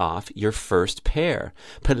 10% off your first pair.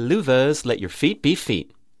 Peluvas, let your feet be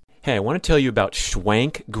feet. Hey, I want to tell you about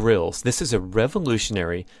Schwank Grills. This is a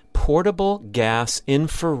revolutionary portable gas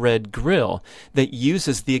infrared grill that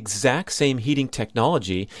uses the exact same heating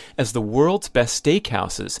technology as the world's best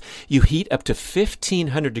steakhouses. You heat up to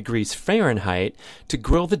 1,500 degrees Fahrenheit to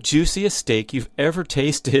grill the juiciest steak you've ever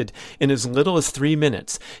tasted in as little as 3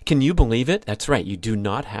 minutes. Can you believe it? That's right. You do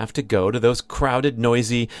not have to go to those crowded,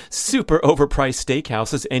 noisy, super overpriced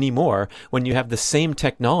steakhouses anymore when you have the same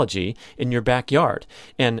technology in your backyard.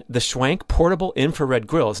 And the Schwank portable infrared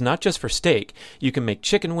grill is not just for steak. You can make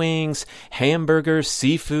chicken wings, hamburgers,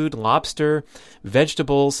 seafood, lobster,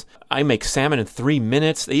 vegetables. I make salmon in 3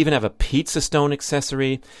 minutes. They even have a pizza stone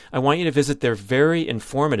accessory. I want you to visit their very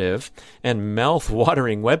informative and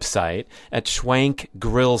mouth-watering website at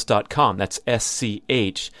schwankgrills.com. That's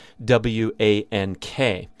SCHWANK.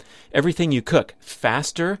 everything you cook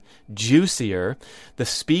faster, juicier. The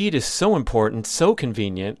speed is so important, so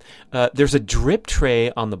convenient. There's a drip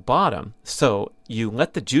tray on the bottom, so you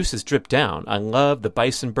let the juices drip down. I love the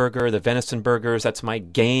bison burger, the venison burgers. That's my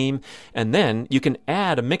game. And then you can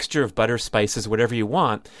add a mixture of butter, spices, whatever you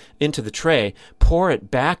want into the tray. Pour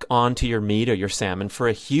it back onto your meat or your salmon for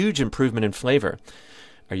a huge improvement in flavor.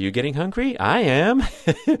 Are you getting hungry? I am.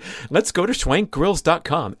 Let's go to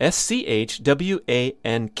schwank.grills.com, SCHWANK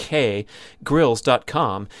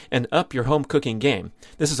grills.com, and up your home cooking game.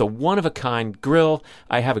 This is a one-of-a-kind grill.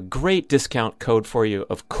 I have a great discount code for you,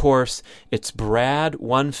 of course. It's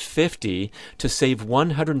BRAD150 to save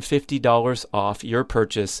 $150 off your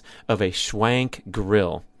purchase of a Schwank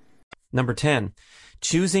grill. Number 10.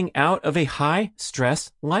 Choosing out of a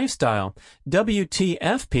high-stress lifestyle.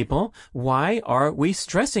 WTF, people? Why are we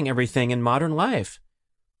stressing everything in modern life?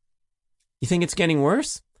 You think it's getting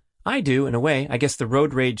worse? I do, in a way. I guess the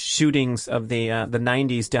road rage shootings of the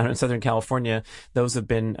 90s down in Southern California, those have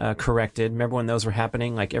been corrected. Remember when those were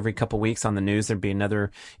happening? Like every couple weeks on the news, there'd be another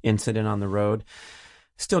incident on the road.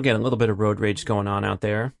 Still get a little bit of road rage going on out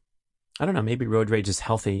there. I don't know, maybe road rage is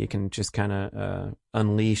healthy. You can just kind of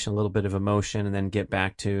unleash a little bit of emotion and then get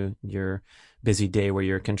back to your busy day where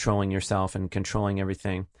you're controlling yourself and controlling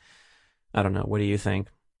everything. I don't know. What do you think?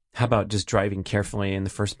 How about just driving carefully in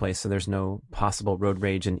the first place so there's no possible road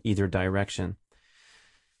rage in either direction?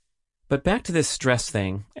 But back to this stress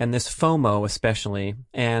thing and this FOMO especially,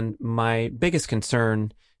 and my biggest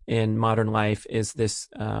concern in modern life is this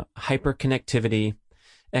hyperconnectivity,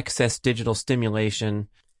 excess digital stimulation,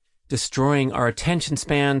 destroying our attention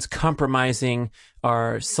spans, compromising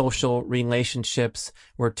our social relationships.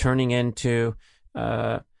 We're turning into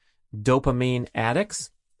dopamine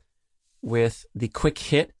addicts with the quick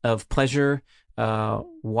hit of pleasure,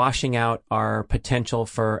 washing out our potential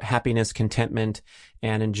for happiness, contentment,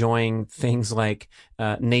 and enjoying things like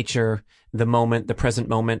nature, the moment, the present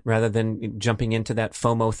moment, rather than jumping into that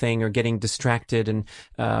FOMO thing or getting distracted and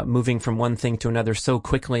moving from one thing to another so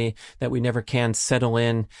quickly that we never can settle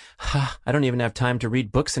in. I don't even have time to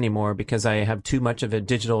read books anymore because I have too much of a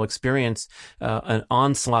digital experience, an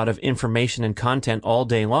onslaught of information and content all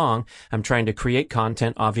day long. I'm trying to create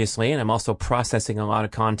content, obviously, and I'm also processing a lot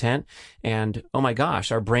of content. And oh my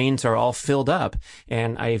gosh, our brains are all filled up,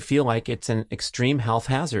 and I feel like it's an extreme health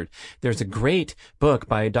hazard. There's a great book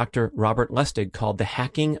by Dr. Robert Lustig called The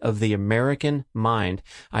Hacking of the American Mind.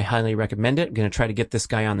 I highly recommend it. I'm going to try to get this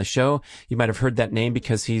guy on the show. You might have heard that name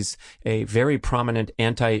because he's a very prominent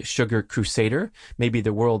anti-sugar crusader, maybe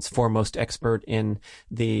the world's foremost expert in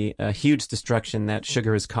the huge destruction that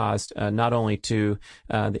sugar has caused, not only to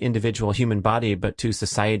the individual human body, but to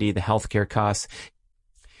society, the healthcare costs.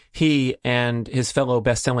 He and his fellow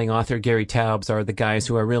best-selling author Gary Taubes are the guys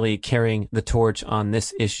who are really carrying the torch on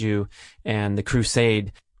this issue and the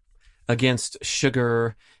crusade against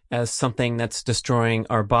sugar as something that's destroying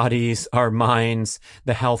our bodies, our minds,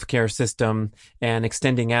 the healthcare system, and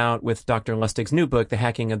extending out with Dr. Lustig's new book, The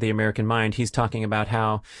Hacking of the American Mind. He's talking about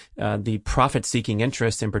how the profit-seeking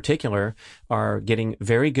interests in particular are getting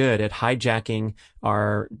very good at hijacking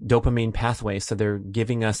our dopamine pathway. So they're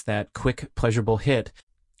giving us that quick, pleasurable hit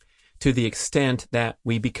to the extent that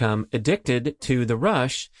we become addicted to the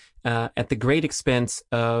rush at the great expense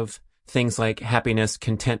of things like happiness,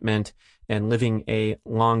 contentment, and living a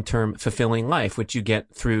long-term fulfilling life, which you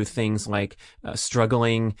get through things like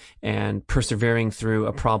struggling and persevering through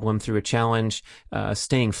a problem, through a challenge,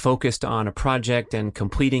 staying focused on a project and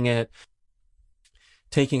completing it,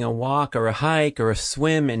 taking a walk or a hike or a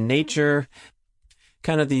swim in nature,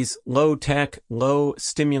 kind of these low-tech,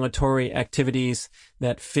 low-stimulatory activities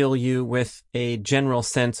that fill you with a general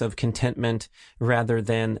sense of contentment rather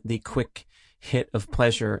than the quick hit of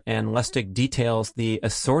pleasure. And Lustig details the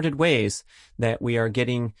assorted ways that we are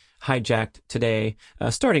getting hijacked today,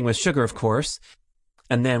 starting with sugar, of course.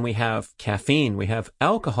 And then we have caffeine, we have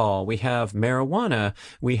alcohol, we have marijuana,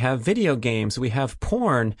 we have video games, we have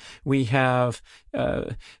porn, we have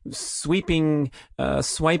swiping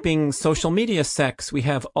social media sex, we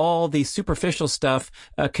have all the superficial stuff,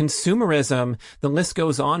 consumerism, the list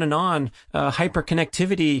goes on and on,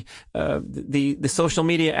 hyperconnectivity, the social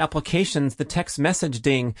media applications, the text message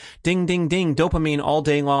ding, ding, ding, dopamine all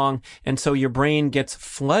day long. And so your brain gets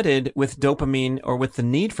flooded with dopamine or with the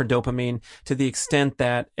need for dopamine to the extent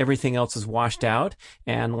that everything else is washed out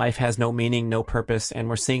and life has no meaning, no purpose. And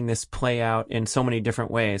we're seeing this play out in so many different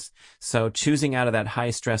ways. So choosing out of that high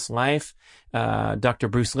stress life, Dr.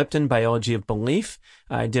 Bruce Lipton, Biology of Belief,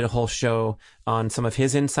 I did a whole show on some of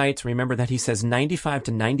his insights. Remember that he says 95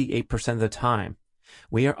 to 98% of the time,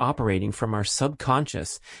 we are operating from our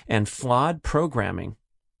subconscious and flawed programming.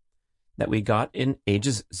 that we got in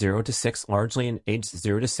ages 0 to 6, largely in ages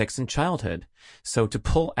 0 to 6 in childhood. So to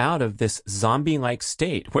pull out of this zombie-like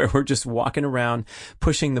state where we're just walking around,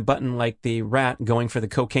 pushing the button like the rat going for the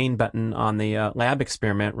cocaine button on the lab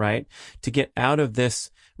experiment, right? To get out of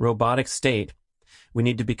this robotic state, we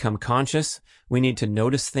need to become conscious. We need to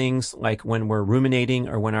notice things like when we're ruminating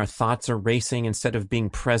or when our thoughts are racing instead of being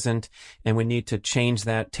present. And we need to change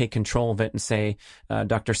that, take control of it and say,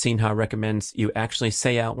 Dr. Sinha recommends you actually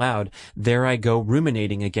say out loud, there I go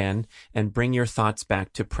ruminating again, and bring your thoughts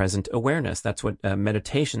back to present awareness. That's what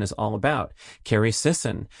meditation is all about. Carrie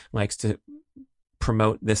Sisson likes to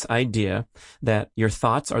promote this idea that your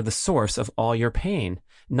thoughts are the source of all your pain.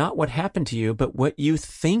 Not what happened to you, but what you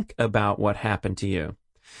think about what happened to you.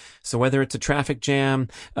 So whether it's a traffic jam,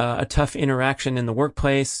 a tough interaction in the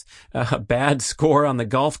workplace, a bad score on the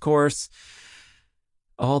golf course,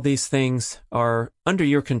 all these things are under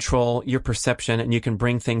your control, your perception, and you can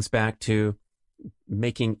bring things back to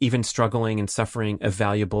making even struggling and suffering a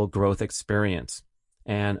valuable growth experience.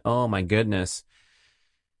 And oh my goodness,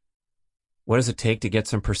 what does it take to get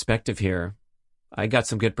some perspective here? I got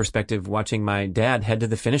some good perspective watching my dad head to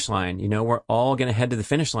the finish line. You know, we're all going to head to the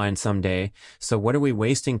finish line someday. So what are we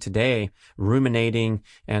wasting today ruminating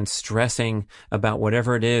and stressing about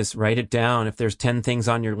whatever it is? Write it down. If there's 10 things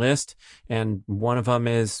on your list and one of them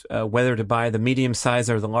is whether to buy the medium size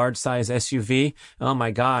or the large size SUV, oh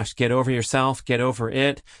my gosh, get over yourself, get over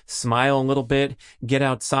it, smile a little bit, get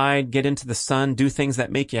outside, get into the sun, do things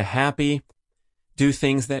that make you happy. Do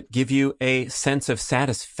things that give you a sense of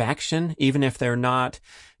satisfaction, even if they're not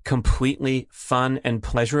completely fun and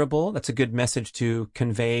pleasurable. That's a good message to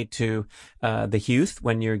convey to the youth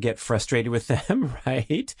when you get frustrated with them,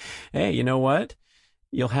 right? Hey, you know what?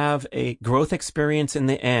 You'll have a growth experience in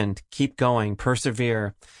the end. Keep going,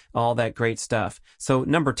 persevere, all that great stuff. So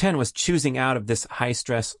number 10 was choosing out of this high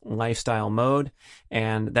stress lifestyle mode.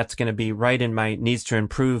 And that's going to be right in my needs to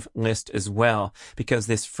improve list as well, because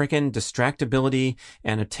this freaking distractibility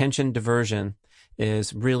and attention diversion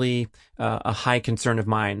is really a high concern of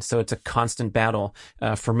mine. So it's a constant battle.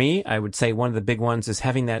 For me, I would say one of the big ones is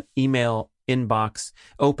having that email inbox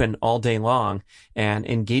open all day long and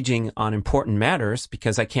engaging on important matters,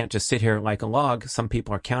 because I can't just sit here like a log. Some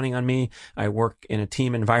people are counting on me. I work in a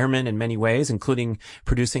team environment in many ways, including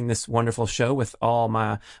producing this wonderful show with all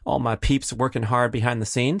my peeps working hard behind the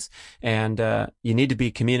scenes. And you need to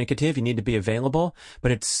be communicative. You need to be available,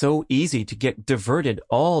 but it's so easy to get diverted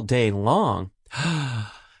all day long.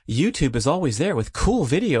 YouTube is always there with cool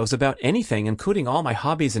videos about anything, including all my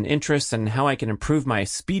hobbies and interests and how I can improve my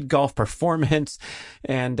speed golf performance.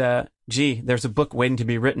 And there's a book waiting to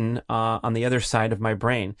be written on the other side of my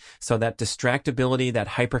brain. So that distractibility, that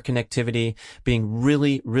hyperconnectivity, being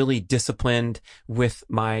really, really disciplined with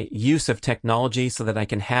my use of technology so that I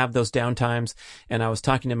can have those downtimes. And I was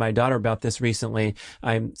talking to my daughter about this recently.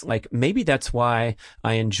 I'm like, maybe that's why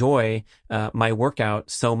I enjoy my workout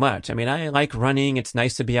so much. I mean, I like running. It's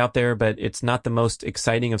nice to be out there, but it's not the most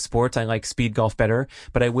exciting of sports. I like speed golf better,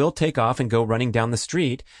 but I will take off and go running down the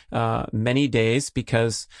street many days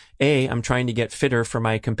because A, I'm trying to get fitter for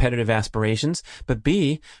my competitive aspirations, but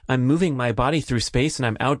B, I'm moving my body through space and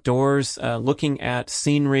I'm outdoors, looking at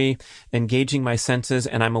scenery, engaging my senses,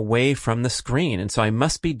 and I'm away from the screen. And so I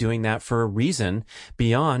must be doing that for a reason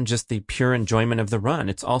beyond just the pure enjoyment of the run.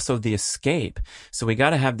 It's also the escape. So we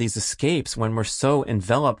got to have these escapes when we're so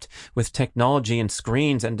enveloped with technology and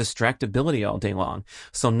screens and distractibility all day long.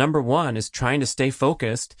 So number one is trying to stay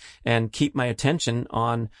focused and keep my attention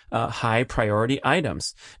on high priority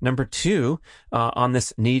items. Number two, on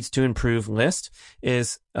this needs to improve list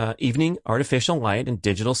is evening artificial light and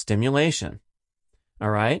digital stimulation.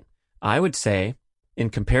 All right. I would say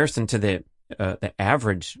in comparison to the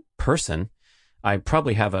average person, I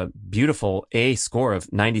probably have a beautiful A score of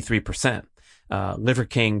 93%. Liver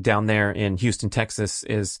King down there in Houston, Texas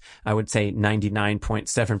is, I would say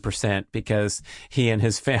 99.7% because he and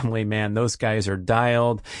his family, man, those guys are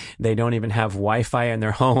dialed. They don't even have Wi-Fi in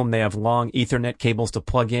their home. They have long Ethernet cables to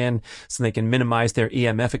plug in so they can minimize their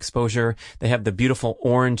EMF exposure. They have the beautiful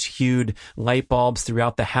orange hued light bulbs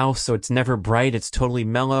throughout the house. So it's never bright. It's totally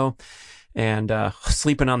mellow. And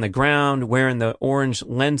sleeping on the ground, wearing the orange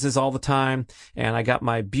lenses all the time. And I got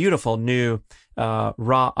my beautiful new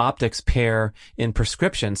raw optics pair in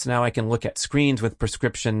prescription. So now I can look at screens with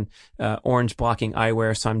prescription orange blocking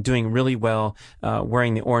eyewear. So I'm doing really well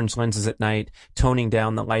wearing the orange lenses at night, toning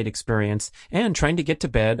down the light experience, and trying to get to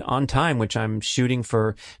bed on time, which I'm shooting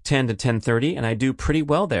for 10 to 10:30, and I do pretty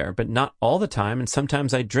well there, but not all the time. And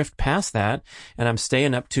sometimes I drift past that, and I'm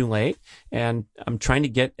staying up too late, and I'm trying to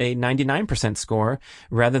get a 99% score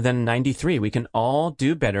rather than 93. We can all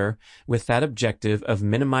do better with that objective of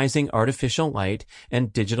minimizing artificial light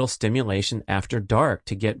and digital stimulation after dark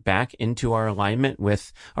to get back into our alignment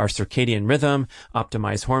with our circadian rhythm,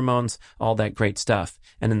 optimize hormones, all that great stuff.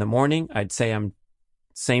 And in the morning, I'd say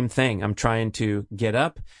same thing. I'm trying to get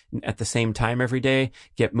up at the same time every day,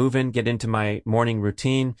 get moving, get into my morning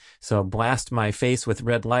routine. So blast my face with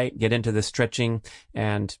red light, get into the stretching,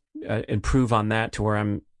 and improve on that to where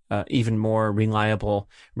I'm even more reliable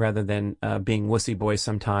rather than being wussy boy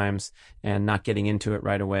sometimes and not getting into it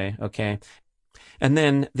right away. Okay. And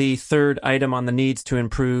then the third item on the needs to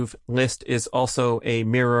improve list is also a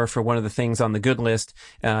mirror for one of the things on the good list,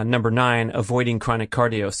 number 9, avoiding chronic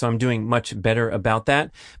cardio. So I'm doing much better about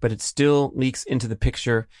that, but it still leaks into the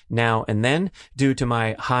picture now and then due to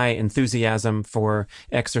my high enthusiasm for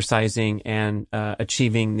exercising and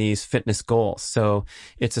achieving these fitness goals. So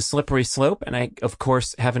it's a slippery slope, and I, of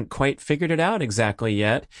course, haven't quite figured it out exactly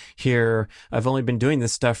yet. Here, I've only been doing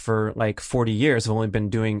this stuff for like 40 years. I've only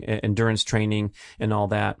been doing endurance training and all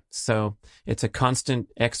that. So it's a constant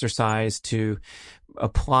exercise to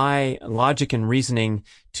apply logic and reasoning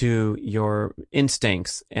to your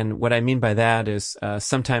instincts. And what I mean by that is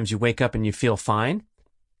sometimes you wake up and you feel fine,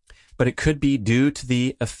 but it could be due to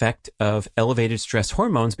the effect of elevated stress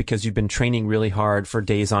hormones because you've been training really hard for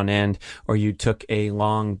days on end, or you took a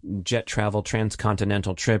long jet travel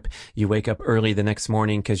transcontinental trip. You wake up early the next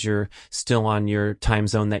morning because you're still on your time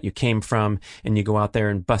zone that you came from, and you go out there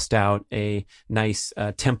and bust out a nice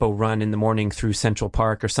tempo run in the morning through Central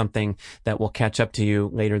Park or something that will catch up to you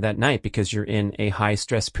later that night because you're in a high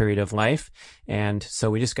stress period of life. And so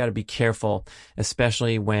we just got to be careful,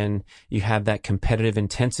 especially when you have that competitive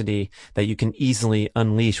intensity that you can easily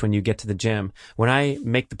unleash when you get to the gym. When I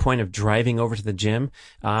make the point of driving over to the gym,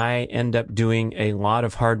 I end up doing a lot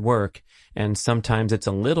of hard work. And sometimes it's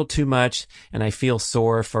a little too much, and I feel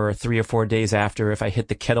sore for 3 or 4 days after if I hit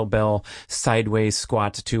the kettlebell sideways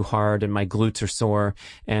squats too hard and my glutes are sore.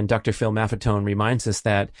 And Dr. Phil Maffetone reminds us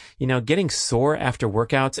that, getting sore after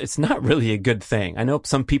workouts, it's not really a good thing. I know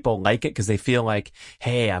some people like it because they feel like,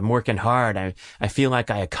 hey, I'm working hard. I feel like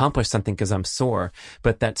I accomplished something because I'm sore.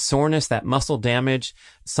 But that soreness, that muscle damage,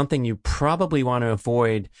 something you probably want to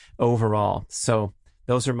avoid overall. So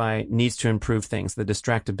those are my needs to improve things: the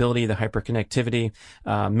distractibility, the hyperconnectivity,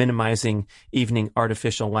 minimizing evening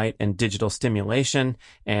artificial light and digital stimulation,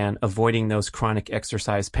 and avoiding those chronic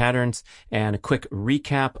exercise patterns. And a quick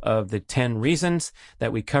recap of the 10 reasons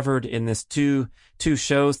that we covered in this two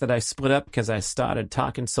shows that I split up because I started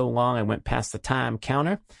talking so long I went past the time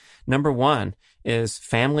counter. Number 1 is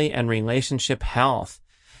family and relationship health.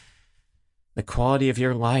 The quality of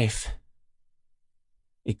your life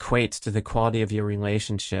equates to the quality of your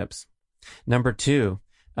relationships. Number 2,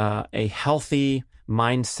 a healthy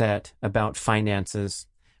mindset about finances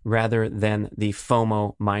rather than the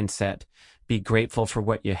FOMO mindset. Be grateful for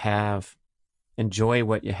what you have. Enjoy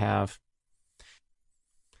what you have.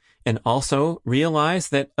 And also realize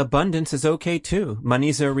that abundance is okay too.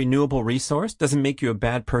 Money's a renewable resource. Doesn't make you a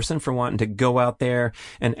bad person for wanting to go out there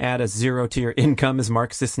and add a 0 to your income, as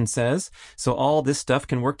Mark Sisson says. So all this stuff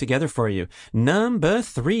can work together for you. Number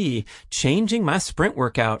 3, changing my sprint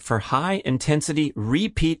workout for high intensity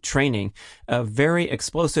repeat training. A very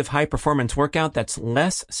explosive high performance workout that's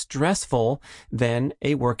less stressful than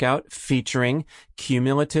a workout featuring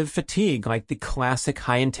cumulative fatigue, like the classic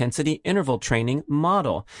high intensity interval training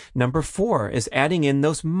model. Number 4 is adding in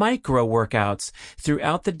those micro workouts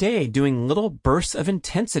throughout the day, doing little bursts of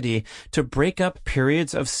intensity to break up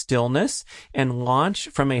periods of stillness and launch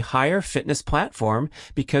from a higher fitness platform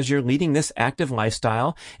because you're leading this active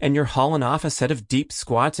lifestyle and you're hauling off a set of deep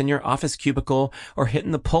squats in your office cubicle or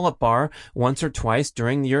hitting the pull-up bar once or twice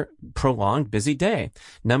during your prolonged busy day.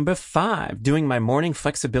 Number 5, doing my morning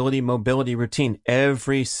flexibility mobility routine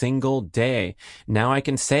every single day. Now I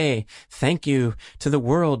can say thank you to the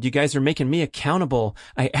world. You guys are making me accountable.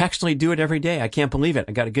 I actually do it every day. I can't believe it.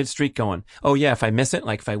 I got a good streak going. Oh yeah, if I miss it,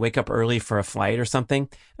 like if I wake up early for a flight or something,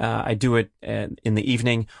 I do it in the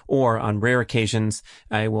evening, or on rare occasions,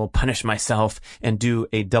 I will punish myself and do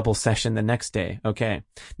a double session the next day. Okay.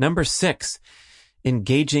 Number 6,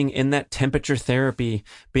 engaging in that temperature therapy,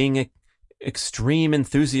 being extreme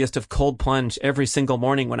enthusiast of cold plunge every single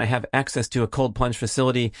morning when I have access to a cold plunge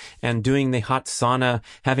facility, and doing the hot sauna,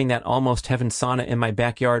 having that almost heaven sauna in my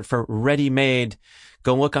backyard for ready-made.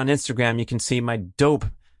 Go look on Instagram. You can see my dope.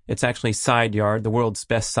 It's actually side yard, the world's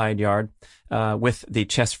best side yard, with the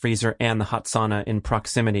chest freezer and the hot sauna in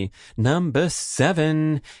proximity. Number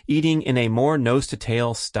 7, eating in a more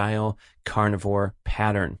nose-to-tail style carnivore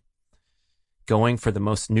pattern. Going for the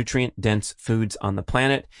most nutrient-dense foods on the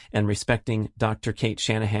planet and respecting Dr. Cate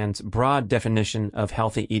Shanahan's broad definition of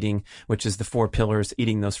healthy eating, which is the 4 pillars: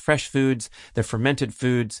 eating those fresh foods, the fermented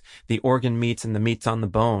foods, the organ meats, and the meats on the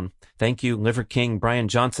bone. Thank you, Liver King, Brian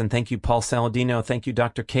Johnson. Thank you, Paul Saladino. Thank you,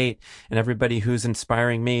 Dr. Cate, and everybody who's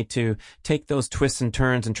inspiring me to take those twists and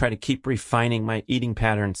turns and try to keep refining my eating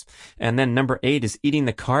patterns. And then number 8 is eating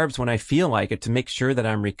the carbs when I feel like it to make sure that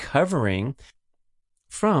I'm recovering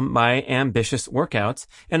from my ambitious workouts,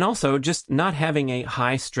 and also just not having a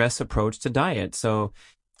high stress approach to diet. So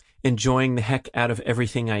enjoying the heck out of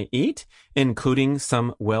everything I eat, including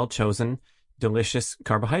some well-chosen, delicious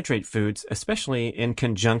carbohydrate foods, especially in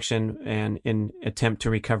conjunction and in attempt to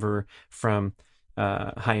recover from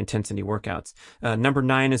high-intensity workouts. Number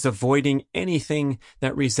 9 is avoiding anything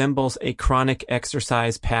that resembles a chronic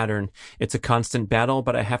exercise pattern. It's a constant battle,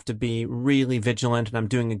 but I have to be really vigilant, and I'm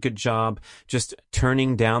doing a good job just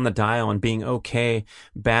turning down the dial and being okay,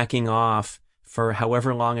 backing off for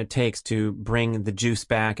however long it takes to bring the juice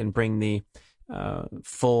back and bring the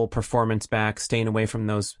full performance back, staying away from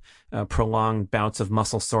those prolonged bouts of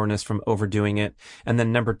muscle soreness from overdoing it. And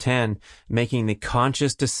then number 10, making the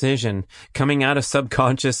conscious decision, coming out of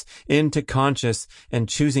subconscious into conscious and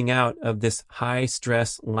choosing out of this high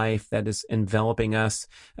stress life that is enveloping us,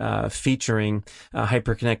 featuring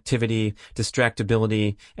hyperconnectivity,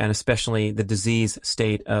 distractibility, and especially the disease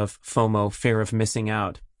state of FOMO, fear of missing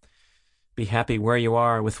out. Be happy where you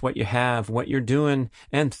are with what you have, what you're doing,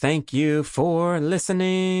 and thank you for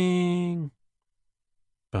listening.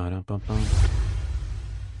 Ba-dum-bum-bum.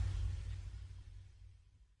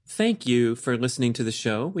 Thank you for listening to the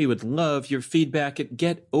show. We would love your feedback at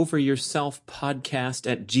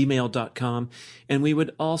getoveryourselfpodcast@gmail.com. And we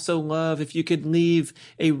would also love if you could leave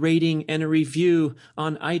a rating and a review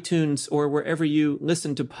on iTunes or wherever you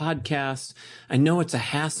listen to podcasts. I know it's a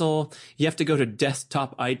hassle. You have to go to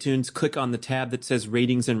desktop iTunes, click on the tab that says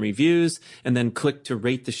ratings and reviews, and then click to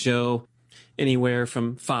rate the show anywhere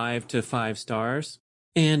from 5 to 5 stars.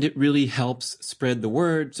 And it really helps spread the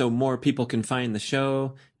word so more people can find the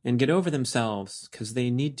show and get over themselves, because they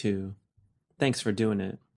need to. Thanks for doing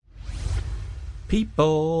it.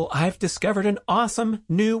 People, I've discovered an awesome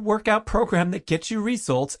new workout program that gets you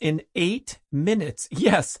results in 8 minutes.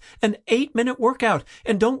 Yes, an 8-minute workout.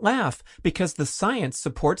 And don't laugh, because the science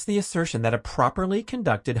supports the assertion that a properly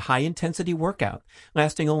conducted high-intensity workout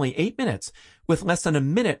lasting only 8 minutes with less than a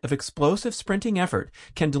minute of explosive sprinting effort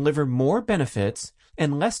can deliver more benefits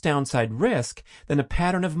and less downside risk than a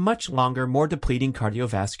pattern of much longer, more depleting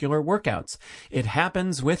cardiovascular workouts. It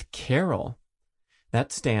happens with Carol.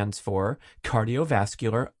 That stands for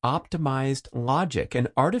Cardiovascular Optimized Logic, an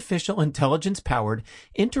artificial intelligence-powered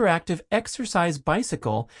interactive exercise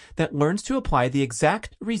bicycle that learns to apply the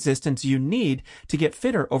exact resistance you need to get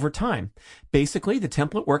fitter over time. Basically, the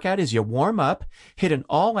template workout is you warm up, hit an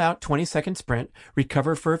all-out 20-second sprint,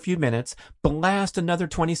 recover for a few minutes, blast another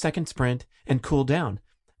 20-second sprint, and cool down.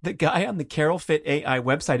 The guy on the Carol Fit AI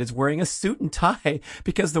website is wearing a suit and tie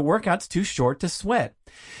because the workout's too short to sweat.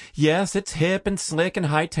 Yes, it's hip and slick and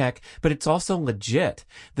high-tech, but it's also legit.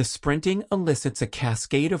 The sprinting elicits a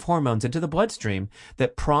cascade of hormones into the bloodstream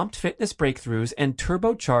that prompt fitness breakthroughs and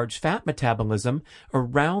turbocharge fat metabolism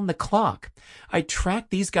around the clock. I tracked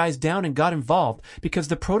these guys down and got involved because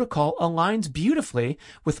the protocol aligns beautifully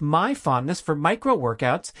with my fondness for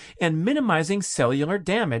micro-workouts and minimizing cellular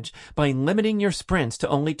damage by limiting your sprints to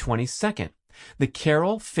only 20 seconds. The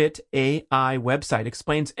Carol Fit AI website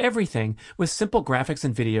explains everything with simple graphics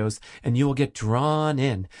and videos, and you will get drawn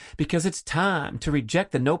in because it's time to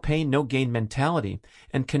reject the no pain, no gain mentality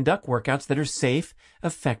and conduct workouts that are safe,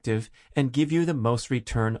 effective, and give you the most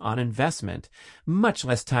return on investment. Much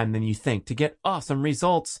less time than you think to get awesome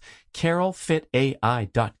results.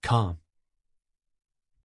 CarolFitAI.com.